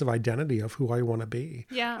my sense of identity of who I want to be.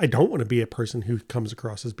 Yeah. I don't want to be a person who comes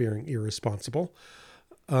across as being irresponsible.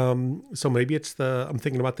 So maybe it's I'm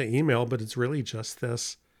thinking about the email, but it's really just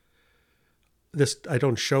this I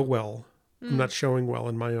don't show well. I'm not showing well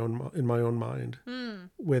in my own mind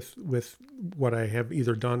with what I have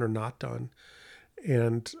either done or not done.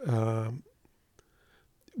 And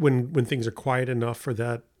when things are quiet enough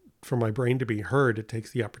for my brain to be heard, it takes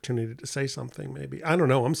the opportunity to say something. Maybe, I don't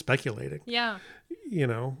know. I'm speculating. Yeah.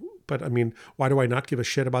 But I mean, why do I not give a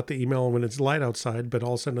shit about the email when it's light outside? But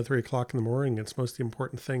all of a sudden at 3 o'clock in the morning, it's most the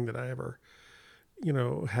important thing that I ever,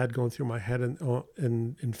 had going through my head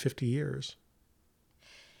in 50 years.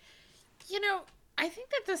 I think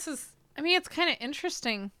that it's kind of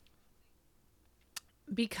interesting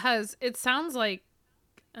because it sounds like,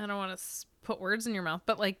 I don't want to put words in your mouth,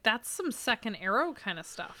 but like that's some second arrow kind of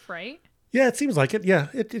stuff, right? Yeah, it seems like it. Yeah,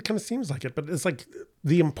 it kind of seems like it. But it's like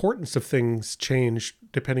the importance of things change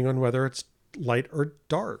depending on whether it's light or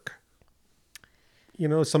dark.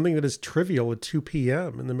 Something that is trivial at 2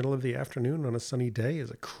 p.m. in the middle of the afternoon on a sunny day is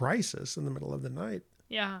a crisis in the middle of the night.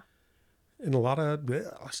 Yeah. And a lot of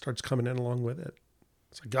starts coming in along with it.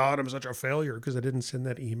 It's like, God, I'm such a failure because I didn't send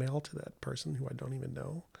that email to that person who I don't even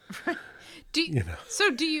know. So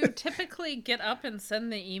do you typically get up and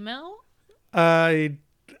send the email? I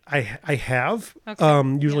have.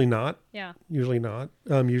 Okay. Usually not. Yeah. Usually not.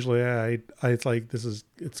 Usually it's like,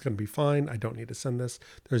 it's going to be fine. I don't need to send this.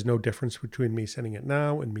 There's no difference between me sending it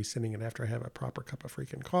now and me sending it after I have a proper cup of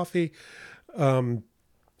freaking coffee.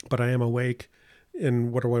 But I am awake.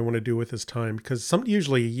 And what do I want to do with this time? Because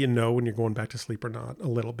usually when you're going back to sleep or not a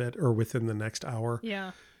little bit or within the next hour.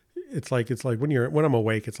 Yeah. It's like when I'm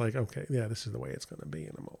awake, it's like, okay, yeah, this is the way it's going to be.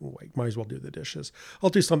 And I'm awake. Might as well do the dishes. I'll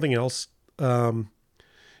do something else.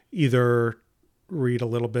 Either read a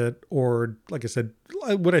little bit or, like I said,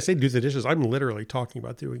 when I say do the dishes, I'm literally talking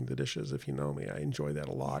about doing the dishes. If you know me, I enjoy that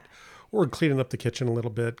a lot. Or cleaning up the kitchen a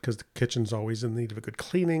little bit because the kitchen's always in need of a good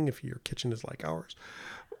cleaning if your kitchen is like ours.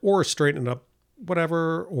 Or straightening up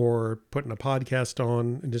whatever, or putting a podcast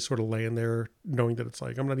on and just sort of laying there knowing that it's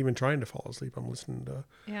like, I'm not even trying to fall asleep. I'm listening to,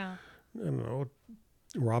 I don't know,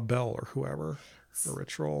 Rob Bell or whoever, or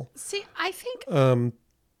Rich Roll. See, I think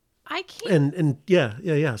I can't. And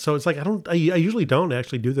yeah. So it's like, I usually don't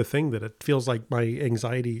actually do the thing that it feels like my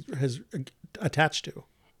anxiety has attached to.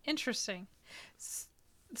 Interesting.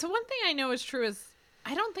 So one thing I know is true is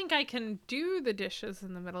I don't think I can do the dishes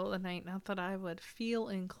in the middle of the night. Not that I would feel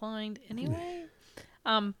inclined anyway.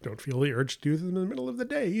 Don't feel the urge to do them in the middle of the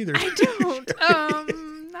day either. I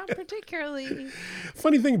don't. Not particularly.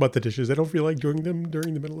 Funny thing about the dishes, I don't feel like doing them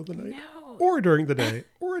during the middle of the night. No. Or during the day.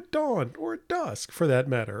 Or at dawn. Or at dusk, for that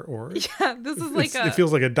matter. Or yeah, this is like it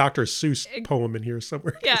feels like a Dr. Seuss poem in here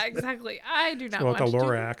somewhere. Yeah, exactly. I do not want watch the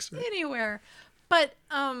Lorax anywhere. But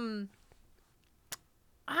I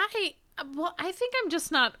think I'm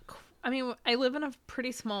just not. I mean, I live in a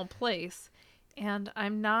pretty small place, and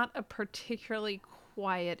I'm not a particularly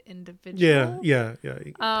quiet individual. Yeah.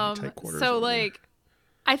 Tight quarters so over like, there.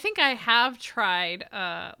 I think I have tried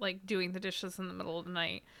like doing the dishes in the middle of the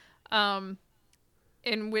night.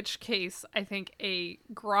 In which case, I think a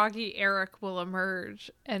groggy Eric will emerge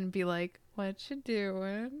and be like, "What you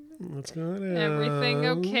doing? What's going on? Everything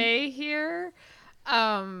okay here?"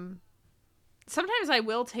 Sometimes I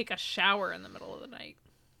will take a shower in the middle of the night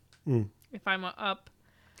if I'm up.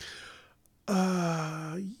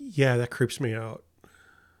 Yeah, that creeps me out.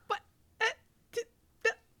 What?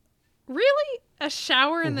 Really? A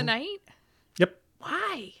shower in the night? Yep.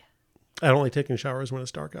 Why? I don't like taking showers when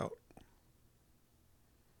it's dark out.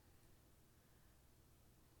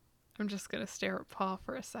 I'm just gonna stare at Paul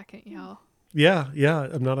for a second, y'all. Yeah.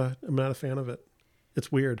 I'm not a fan of it.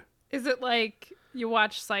 It's weird. Is it like you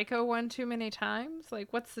watch Psycho one too many times?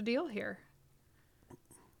 Like, what's the deal here?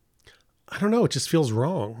 I don't know. It just feels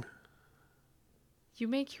wrong. You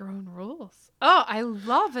make your own rules. Oh, I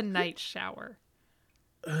love a night shower.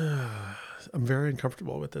 I'm very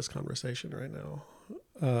uncomfortable with this conversation right now.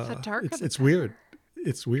 The darker it's weird.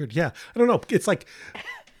 It's weird. Yeah. I don't know. It's like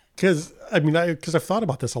because I've thought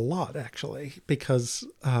about this a lot actually, because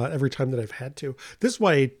every time that I've had to, this is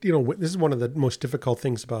why, this is one of the most difficult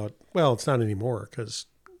things about, well, it's not anymore because,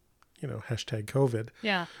 hashtag COVID.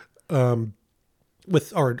 Yeah.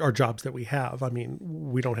 With our jobs that we have. I mean,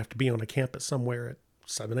 we don't have to be on a campus somewhere at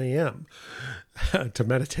 7 a.m. to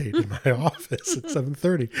meditate in my office at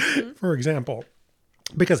 7:30, for example,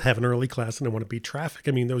 because I have an early class and I want to beat traffic.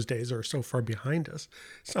 I mean, those days are so far behind us.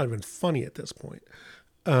 It's not even funny at this point.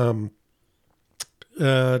 But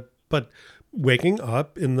waking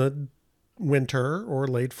up in the winter or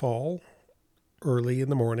late fall, early in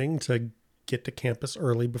the morning to get to campus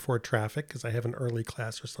early before traffic, because I have an early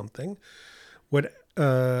class or something, would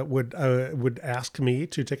ask me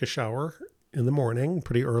to take a shower in the morning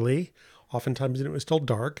pretty early. Oftentimes it was still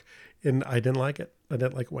dark, and I didn't like it. I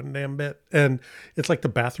didn't like it one damn bit. And it's like the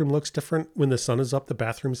bathroom looks different when the sun is up. The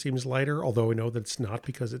bathroom seems lighter, although I know that it's not,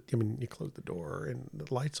 because you close the door and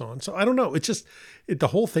the light's on. So I don't know. It's just the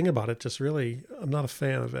whole thing about it just really, I'm not a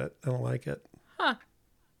fan of it. I don't like it. Huh.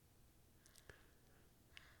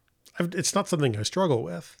 It's not something I struggle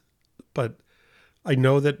with, but I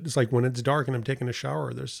know that it's like when it's dark and I'm taking a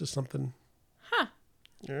shower, there's just something. Huh.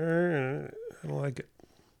 I don't like it.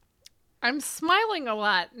 I'm smiling a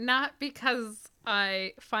lot, not because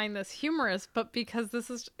I find this humorous, but because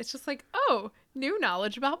it's just like, oh, new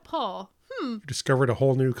knowledge about Paul. You discovered a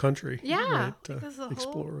whole new country. Yeah. Right, to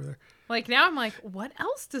explore over there. Like now I'm like, what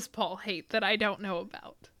else does Paul hate that I don't know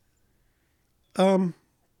about?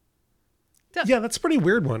 Yeah, that's a pretty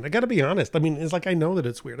weird one. I got to be honest. I mean, it's like, I know that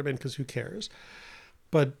it's weird. I mean, because who cares?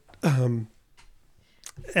 But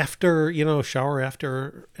after, shower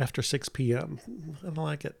after 6 p.m., I don't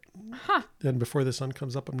like it. Huh. And before the sun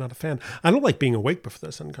comes up, I'm not a fan. I don't like being awake before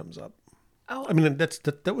the sun comes up. Oh. I mean,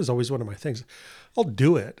 that was always one of my things. I'll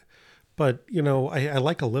do it. But, I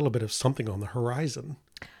like a little bit of something on the horizon,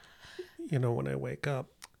 when I wake up.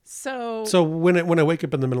 So when I wake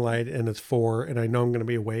up in the middle of the night and it's 4 and I know I'm going to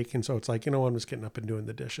be awake, and so it's like, I'm just getting up and doing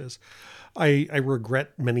the dishes. I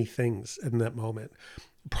regret many things in that moment.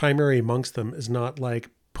 Primary amongst them is not like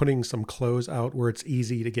putting some clothes out where it's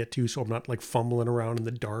easy to get to, so I'm not like fumbling around in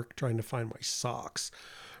the dark trying to find my socks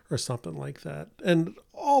or something like that. And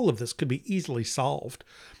all of this could be easily solved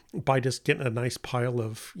by just getting a nice pile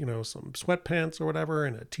of, some sweatpants or whatever,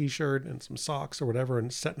 and a t-shirt and some socks or whatever,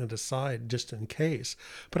 and setting it aside just in case.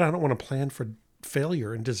 But I don't want to plan for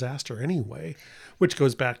failure and disaster anyway, which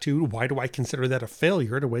goes back to, why do I consider that a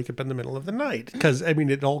failure to wake up in the middle of the night? Because,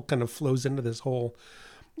 it all kind of flows into this whole,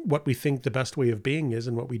 what we think the best way of being is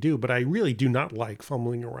and what we do. But I really do not like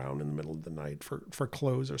fumbling around in the middle of the night for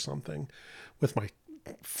clothes or something with my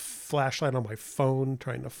flashlight on my phone,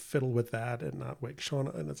 trying to fiddle with that and not wake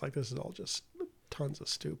Shauna. And it's like, this is all just tons of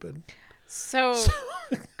stupid. So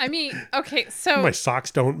I mean, okay, so my socks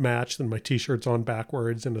don't match, then my t-shirt's on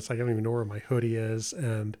backwards, and it's like, I don't even know where my hoodie is,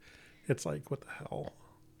 and it's like, what the hell?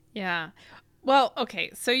 Yeah. Well,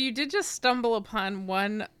 okay, so you did just stumble upon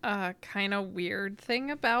one kind of weird thing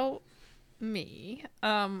about me,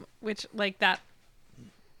 which like that.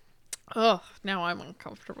 Oh, now I'm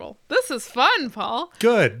uncomfortable. This is fun, Paul.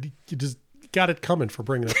 Good. You just got it coming for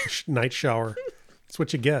bringing up the night shower. That's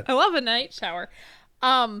what you get. I love a night shower.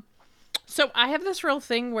 So I have this real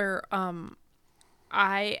thing where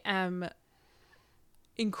I am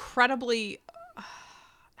incredibly,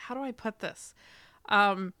 how do I put this?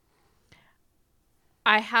 I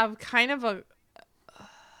have kind of a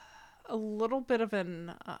little bit of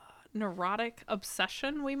an neurotic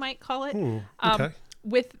obsession, we might call it, Okay.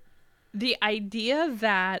 with the idea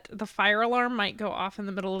that the fire alarm might go off in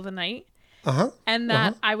the middle of the night. And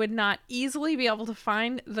that I would not easily be able to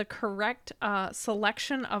find the correct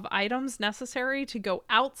selection of items necessary to go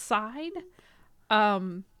outside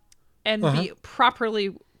and be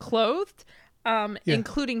properly clothed,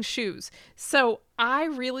 including shoes. So I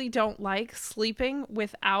really don't like sleeping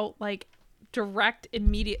without like direct,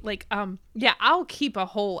 immediate, like, I'll keep a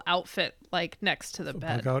whole outfit like next to the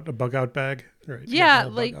bed. A bug out bag? Right. Yeah,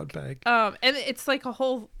 like, bug out bag. And it's like a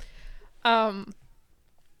whole,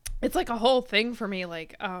 it's like a whole thing for me.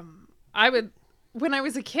 Like, when I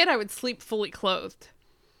was a kid, I would sleep fully clothed.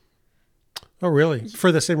 Oh, really?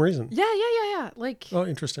 For the same reason? Yeah. Like, oh,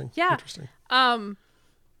 interesting. Yeah. Interesting. And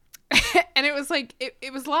it was like,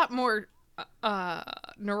 it was a lot more,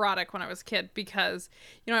 neurotic when I was a kid because,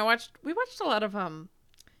 we watched a lot of,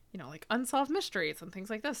 like unsolved mysteries and things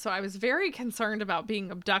like this. So I was very concerned about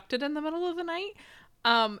being abducted in the middle of the night.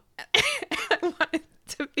 I wanted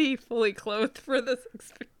to be fully clothed for this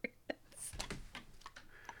experience.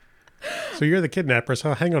 So you're the kidnapper.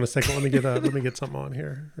 So hang on a second. Let me get something on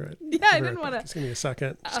here. Right. Yeah, I didn't want to. Just give me a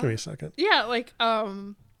second. Just give me a second. Yeah, like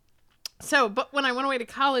So, but when I went away to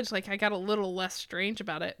college, like I got a little less strange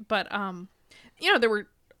about it. But, you know, there were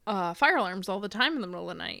fire alarms all the time in the middle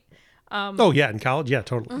of the night. Oh yeah, in college, yeah,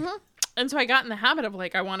 totally. And so I got in the habit of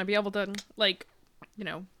like, I want to be able to like, you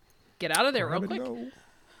know, get out of there real quick.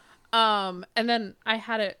 And then I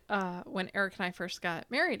had it when Eric and I first got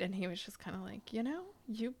married, and he was just kind of like, you know,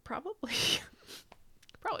 you probably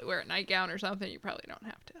wear a nightgown or something. You probably don't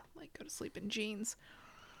have to like go to sleep in jeans.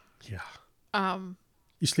 Yeah.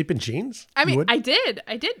 You sleep in jeans? I mean, I did.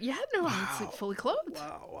 Yeah, no, I would sleep fully clothed.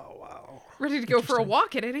 Wow. Ready to go for a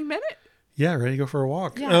walk at any minute. Yeah, ready to go for a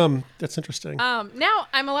walk. Yeah. That's interesting. Now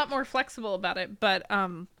I'm a lot more flexible about it, but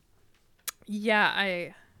yeah,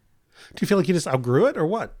 Do you feel like you just outgrew it or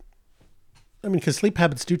what? I mean, because sleep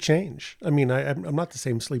habits do change. I mean, I'm not the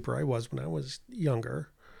same sleeper I was when I was younger.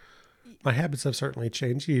 My habits have certainly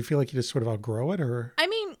changed. Do you feel like you just sort of outgrow it, or? I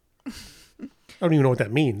mean, I don't even know what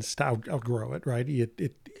that means to outgrow it, right?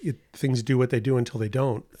 Things do what they do until they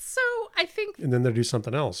don't. So I think, and then they do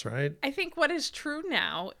something else, right? I think what is true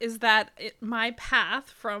now is that my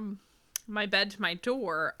path from my bed to my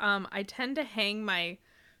door, I tend to hang my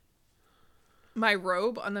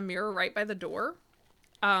robe on the mirror right by the door.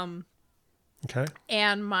 Okay.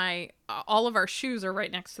 And all of our shoes are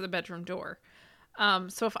right next to the bedroom door.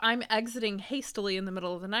 So if I'm exiting hastily in the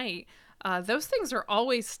middle of the night, those things are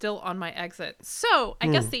always still on my exit. So I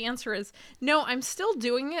guess the answer is no, I'm still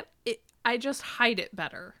doing it. I just hide it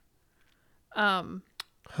better.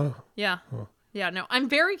 Yeah. Yeah, no, I'm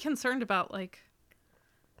very concerned about like,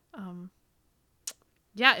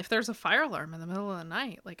 yeah, if there's a fire alarm in the middle of the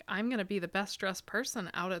night, like I'm going to be the best dressed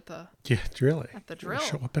person out at the really at the drill.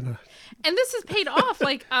 Show up in a... And this is paid off.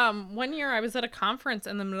 Like, one year I was at a conference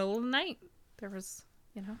in the middle of the night. There was,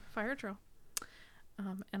 you know, fire drill.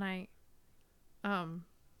 And I,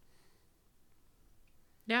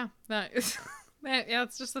 yeah, that is, yeah,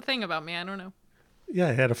 it's just the thing about me. I don't know. Yeah,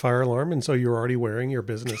 I had a fire alarm, and so you were already wearing your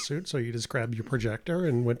business suit, so you just grabbed your projector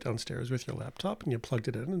and went downstairs with your laptop, and you plugged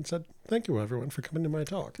it in and said, "Thank you, everyone, for coming to my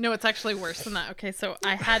talk." No, it's actually worse than that. Okay, so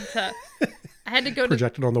I had to go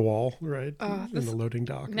projected on the wall, right, in the loading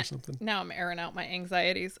dock or something. Now I'm airing out my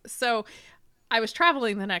anxieties. So I was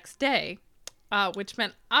traveling the next day, which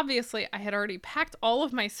meant obviously I had already packed all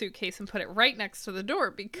of my suitcase and put it right next to the door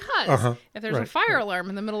because if there's a fire alarm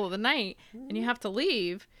in the middle of the night and you have to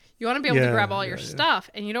leave, you want to be able to grab all your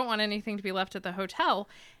stuff, and you don't want anything to be left at the hotel.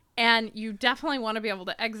 And you definitely want to be able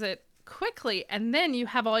to exit quickly, and then you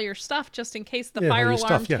have all your stuff just in case the fire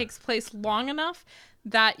alarm takes place long enough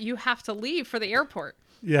that you have to leave for the airport.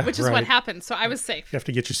 Yeah, which is what happened. So I was safe. You have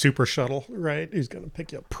to get your super shuttle, right? Who's going to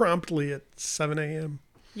pick you up promptly at 7 a.m.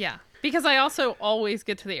 Yeah, because I also always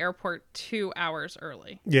get to the airport 2 hours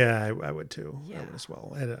early. Yeah, I would too. Yeah. I would as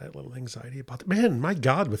well. I had a little anxiety about that. Man, my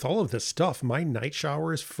God, with all of this stuff, my night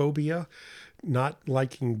showers phobia, not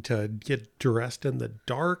liking to get dressed in the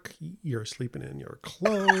dark, you're sleeping in your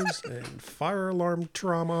clothes, and fire alarm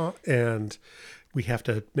trauma, and we have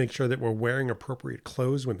to make sure that we're wearing appropriate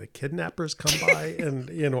clothes when the kidnappers come by, and,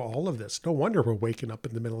 you know, all of this. No wonder we're waking up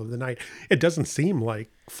in the middle of the night. It doesn't seem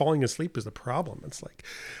like falling asleep is the problem. It's like,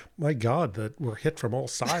 my God, that we're hit from all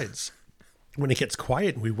sides. When it gets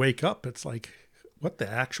quiet and we wake up, it's like, what the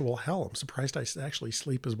actual hell? I'm surprised I actually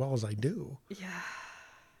sleep as well as I do. Yeah.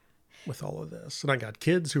 With all of this. And I got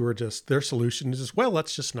kids who are just, their solution is just, well,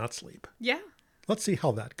 let's just not sleep. Yeah. Let's see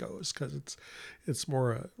how that goes, because it's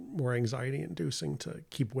more anxiety inducing to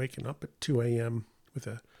keep waking up at 2 a.m. with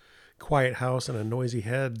a quiet house and a noisy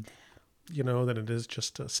head, you know, than it is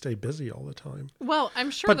just to stay busy all the time. Well, I'm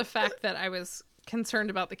sure the fact that I was concerned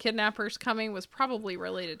about the kidnappers coming was probably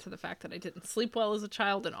related to the fact that I didn't sleep well as a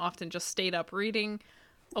child and often just stayed up reading,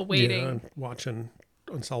 awaiting. Yeah, and watching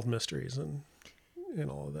Unsolved Mysteries and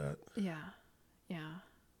all of that. Yeah. Yeah.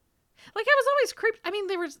 Like, I was always creeped. I mean,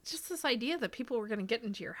 there was just this idea that people were going to get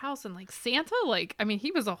into your house, and like Santa, like, I mean,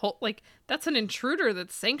 he was a whole, like, that's an intruder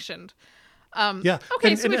that's sanctioned. Yeah. Okay.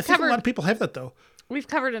 And, so I think a lot of people have that, though. We've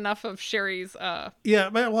covered enough of Sherry's. Yeah.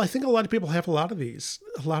 Well, I think a lot of people have a lot of these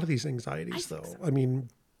anxieties, though. So. I mean,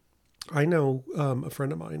 I know a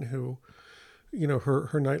friend of mine who, you know,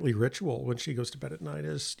 her nightly ritual when she goes to bed at night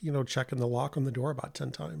is, you know, checking the lock on the door about 10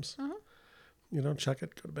 times. Mm-hmm. You know, check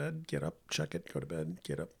it, go to bed, get up, check it, go to bed,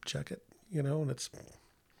 get up, check it, you know, and it's,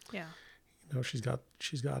 yeah, you know, she's got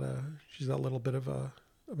a little bit of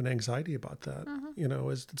an anxiety about that, you know,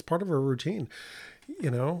 it's part of her routine, you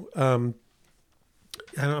know, and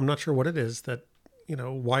I'm not sure what it is that, you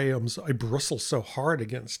know, why I bristle so hard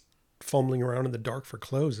against fumbling around in the dark for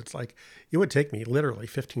clothes. It's like, it would take me literally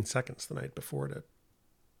 15 seconds the night before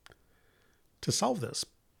to solve this.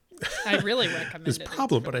 I really recommend this it.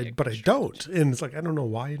 problem, It's really but I strange. don't. And it's like, I don't know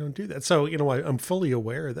why you don't do that. So, I'm fully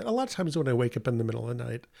aware that a lot of times when I wake up in the middle of the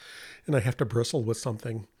night and I have to bristle with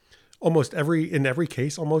something, in every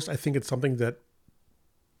case, I think it's something that,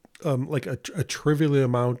 like a trivial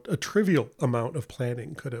amount of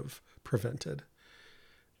planning could have prevented.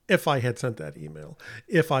 If I had sent that email,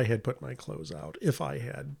 if I had put my clothes out, if I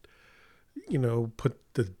had, did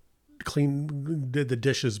the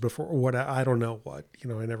dishes before, or what, I don't know what,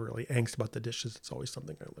 I never really angst about the dishes. It's always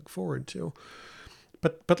something I look forward to.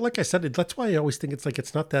 But like I said, that's why I always think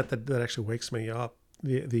it's not that actually wakes me up,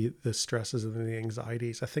 the stresses and the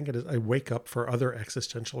anxieties. I think it is, I wake up for other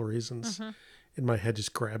existential reasons. Mm-hmm. And my head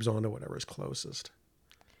just grabs onto whatever's closest.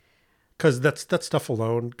 Because that stuff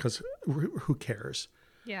alone, because who cares?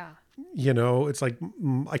 Yeah. It's like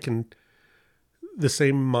the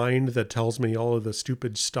same mind that tells me all of the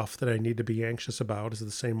stupid stuff that I need to be anxious about is the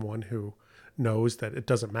same one who knows that it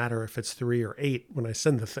doesn't matter if it's 3 or 8 when I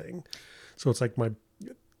send the thing. So it's like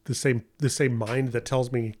the same mind that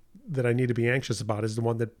tells me that I need to be anxious about is the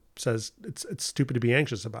one that says it's stupid to be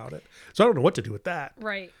anxious about it. So I don't know what to do with that.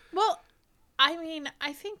 Right. Well, I mean,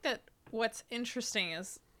 I think that what's interesting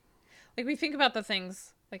is, like, we think about the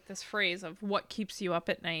things, like this phrase of what keeps you up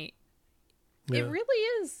at night. Yeah. It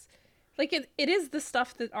really is, like, it is the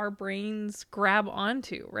stuff that our brains grab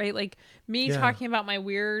onto, right? Like, me talking about my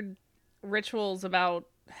weird rituals about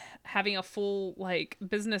having a full, like,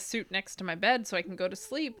 business suit next to my bed so I can go to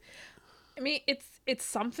sleep. I mean, it's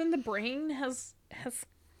something the brain has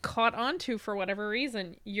caught onto for whatever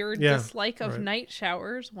reason. Your dislike of night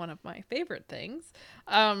showers, one of my favorite things.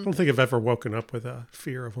 I don't think I've ever woken up with a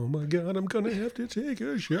fear of, oh my God, I'm going to have to take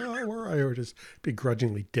a shower. I just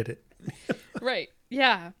begrudgingly did it. Right.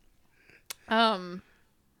 Yeah. But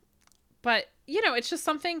it's just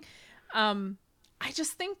something, I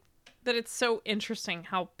just think that it's so interesting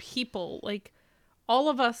how people, like, all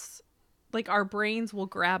of us, like, our brains will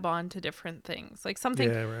grab on to different things. Like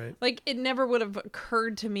something, like, it never would have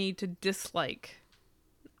occurred to me to dislike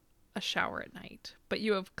a shower at night, but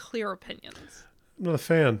you have clear opinions. I'm not a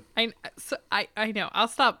fan. I know. I'll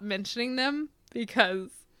stop mentioning them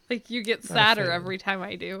because, like, you get sadder every time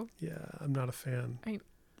I do. Yeah, I'm not a fan. I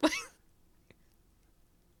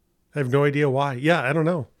have no idea why. Yeah, I don't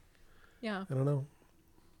know. Yeah. I don't know.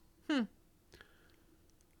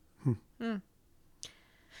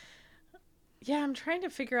 Yeah, I'm trying to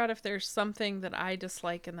figure out if there's something that I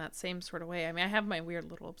dislike in that same sort of way. I mean, I have my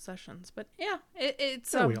weird little obsessions, but yeah,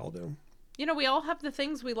 it's we all do. We all have the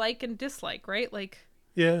things we like and dislike, right? Like,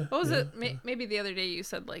 yeah. What was it? Maybe the other day you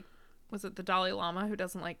said, like, was it the Dalai Lama who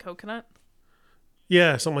doesn't like coconut?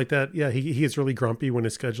 Yeah, something like that. Yeah, he gets really grumpy when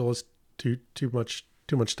his schedule is too much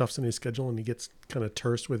stuff's in his schedule, and he gets kind of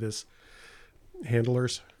terse with his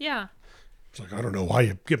handlers. Yeah. It's like, I don't know why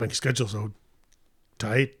you get my schedule so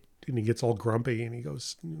tight. And he gets all grumpy, and he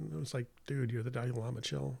goes, it's like, dude, you're the Dalai Lama,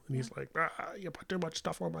 chill. And he's like, you put too much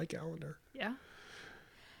stuff on my calendar. Yeah.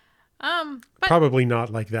 But probably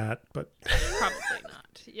not like that, but probably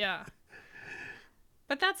not. Yeah.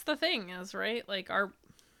 But that's the thing is, right? Like, our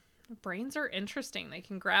brains are interesting. They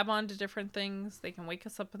can grab onto different things. They can wake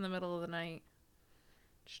us up in the middle of the night.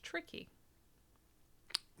 It's tricky.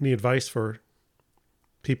 Any advice for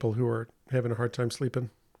people who are having a hard time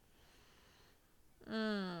sleeping?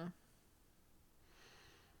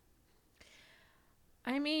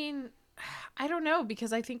 I mean, I don't know,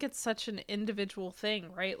 because I think it's such an individual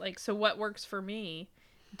thing, right? Like, so what works for me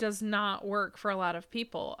does not work for a lot of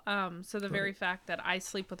people. So the very fact that I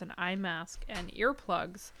sleep with an eye mask and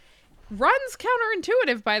earplugs runs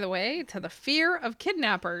counterintuitive, by the way, to the fear of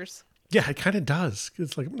kidnappers. Yeah, it kind of does.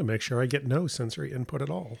 It's like, I'm going to make sure I get no sensory input at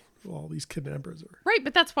all. All these kidnappers are. Right,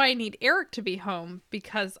 but that's why I need Eric to be home,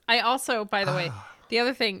 because I also, by the way, the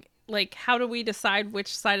other thing, like, how do we decide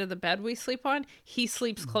which side of the bed we sleep on? He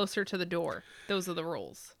sleeps closer to the door. Those are the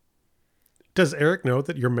rules. Does Eric know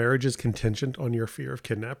that your marriage is contingent on your fear of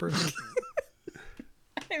kidnappers?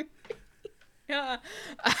 Yeah.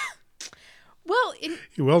 Well,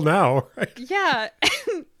 he will now, right? Yeah.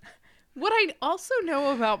 What I also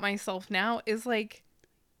know about myself now is, like,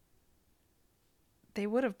 they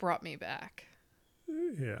would have brought me back.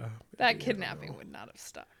 Yeah. That kidnapping would not have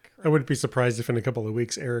stuck. Right? I wouldn't be surprised if in a couple of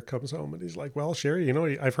weeks Eric comes home and he's like, well,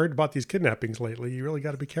 Sherry, I've heard about these kidnappings lately. You really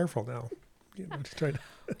got to be careful now. To try to...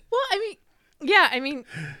 Well, I mean, yeah, I mean,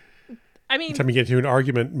 Anytime you get into an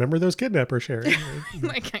argument, remember those kidnappers, Sherry.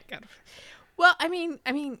 Well, I mean,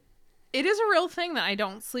 it is a real thing that I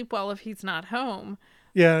don't sleep well if he's not home.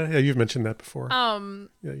 Yeah, you've mentioned that before. And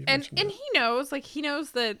he knows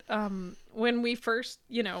that when we first,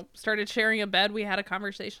 started sharing a bed, we had a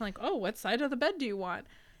conversation like, oh, what side of the bed do you want?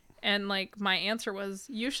 And like my answer was,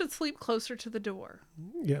 you should sleep closer to the door.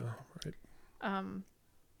 Yeah, right. And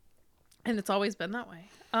it's always been that way.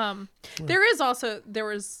 There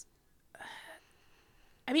was,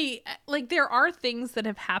 I mean, like there are things that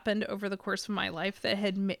have happened over the course of my life that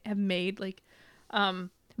have made like,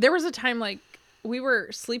 there was a time like we were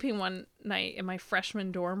sleeping one night in my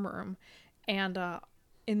freshman dorm room, and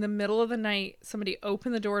in the middle of the night, somebody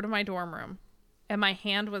opened the door to my dorm room, and my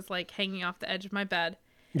hand was like hanging off the edge of my bed.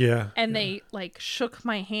 Yeah. And they like shook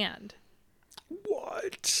my hand.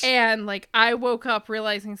 What? And like I woke up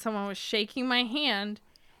realizing someone was shaking my hand,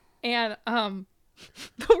 and the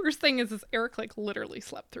worst thing is Eric like literally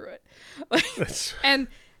slept through it.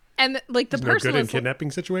 and like the person no good in was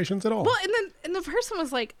kidnapping situations at all. Well, and the person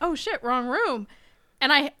was like, "Oh shit, wrong room."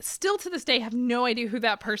 And I still to this day have no idea who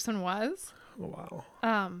that person was. Oh,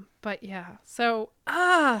 wow. But yeah. So,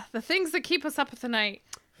 the things that keep us up at the night.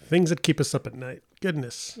 Things that keep us up at night.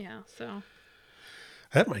 Goodness. Yeah, so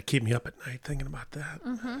that might keep me up at night thinking about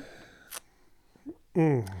that.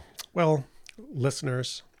 Well,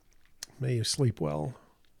 listeners, may you sleep well.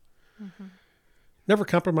 Never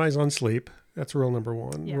compromise on sleep. That's rule number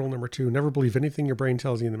 1. Yeah. Rule number 2, never believe anything your brain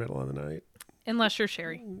tells you in the middle of the night. unless you're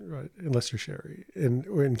Sherry. Right, unless you're Sherry.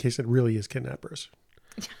 Or in case it really is kidnappers.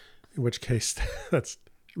 In which case, that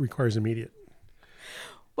requires immediate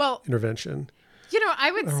intervention. You know,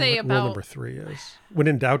 I would say rule number 3 is, when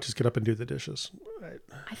in doubt, just get up and do the dishes. Right.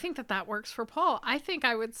 I think that works for Paul. I think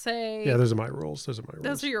I would say... Yeah, those are my rules. Those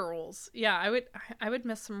are your rules. Yeah, I would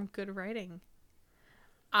miss some good writing.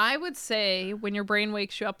 I would say when your brain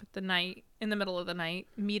wakes you up in the middle of the night,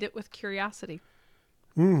 meet it with curiosity.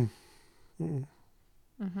 Yeah.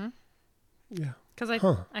 Because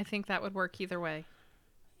I think that would work either way.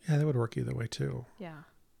 Yeah, that would work either way too. Yeah.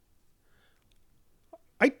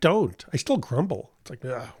 I don't. I still grumble. It's like,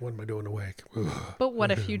 what am I doing awake? But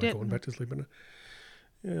what if you didn't? Going back to sleep.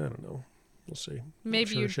 Yeah, I don't know. We'll see.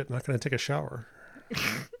 Maybe you're not going to take a shower.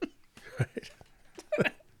 Right.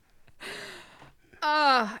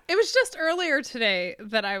 It was just earlier today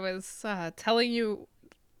that I was telling you,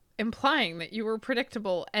 implying that you were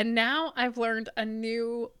predictable, and now I've learned a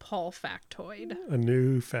new Paul factoid. A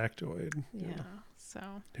new factoid. Yeah.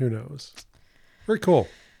 So. Who knows? Very cool.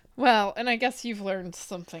 Well, and I guess you've learned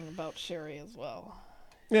something about Sherry as well.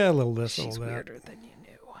 Yeah, a little this, a little that. She's weirder than you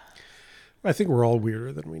knew. I think we're all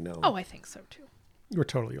weirder than we know. Oh, I think so too. We're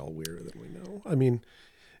totally all weirder than we know. I mean,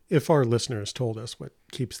 if our listeners told us what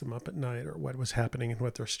keeps them up at night or what was happening and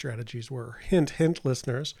what their strategies were, hint,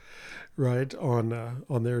 listeners, right, on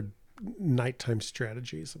their nighttime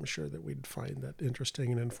strategies, I'm sure that we'd find that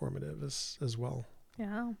interesting and informative as well.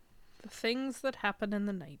 Yeah. The things that happen in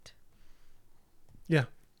the night. Yeah.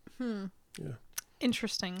 Yeah.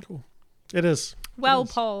 Interesting. Cool. It is. Well,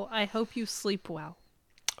 Paul, I hope you sleep well.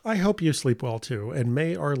 I hope you sleep well too, and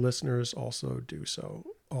may our listeners also do so.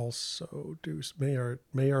 May our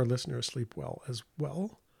listeners sleep well as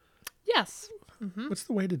well. Yes. What's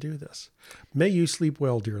the way to do this? May you sleep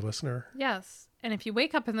well, dear listener. Yes. And if you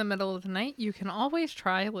wake up in the middle of the night, you can always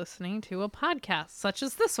try listening to a podcast such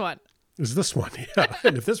as this one. Is this one? Yeah.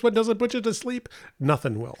 And if this one doesn't put you to sleep,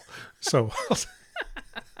 nothing will. So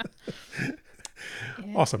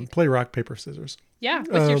awesome. Play rock, paper, scissors. Yeah,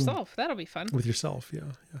 with yourself. That'll be fun. With yourself,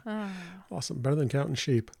 yeah. Awesome. Better than counting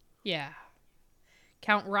sheep. Yeah.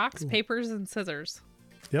 Count rocks, papers, and scissors.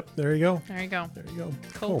 Yep, there you go. There you go.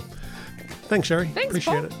 Cool. Thanks, Sherry. Thanks,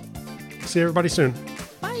 appreciate Paul. it. See everybody soon.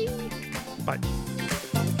 Bye. Bye.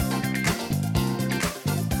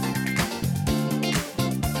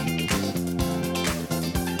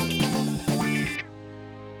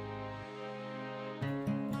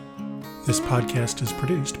 This podcast is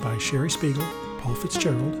produced by Sherry Spiegel, Paul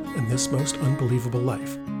Fitzgerald, and This Most Unbelievable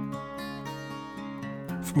Life.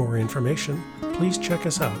 For more information, please check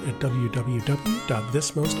us out at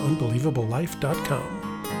www.thismostunbelievablelife.com.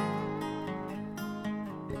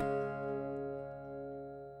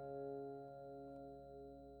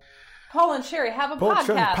 Paul and Sherry have a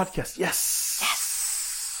podcast. Yes.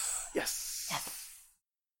 Yes.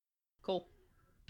 Cool.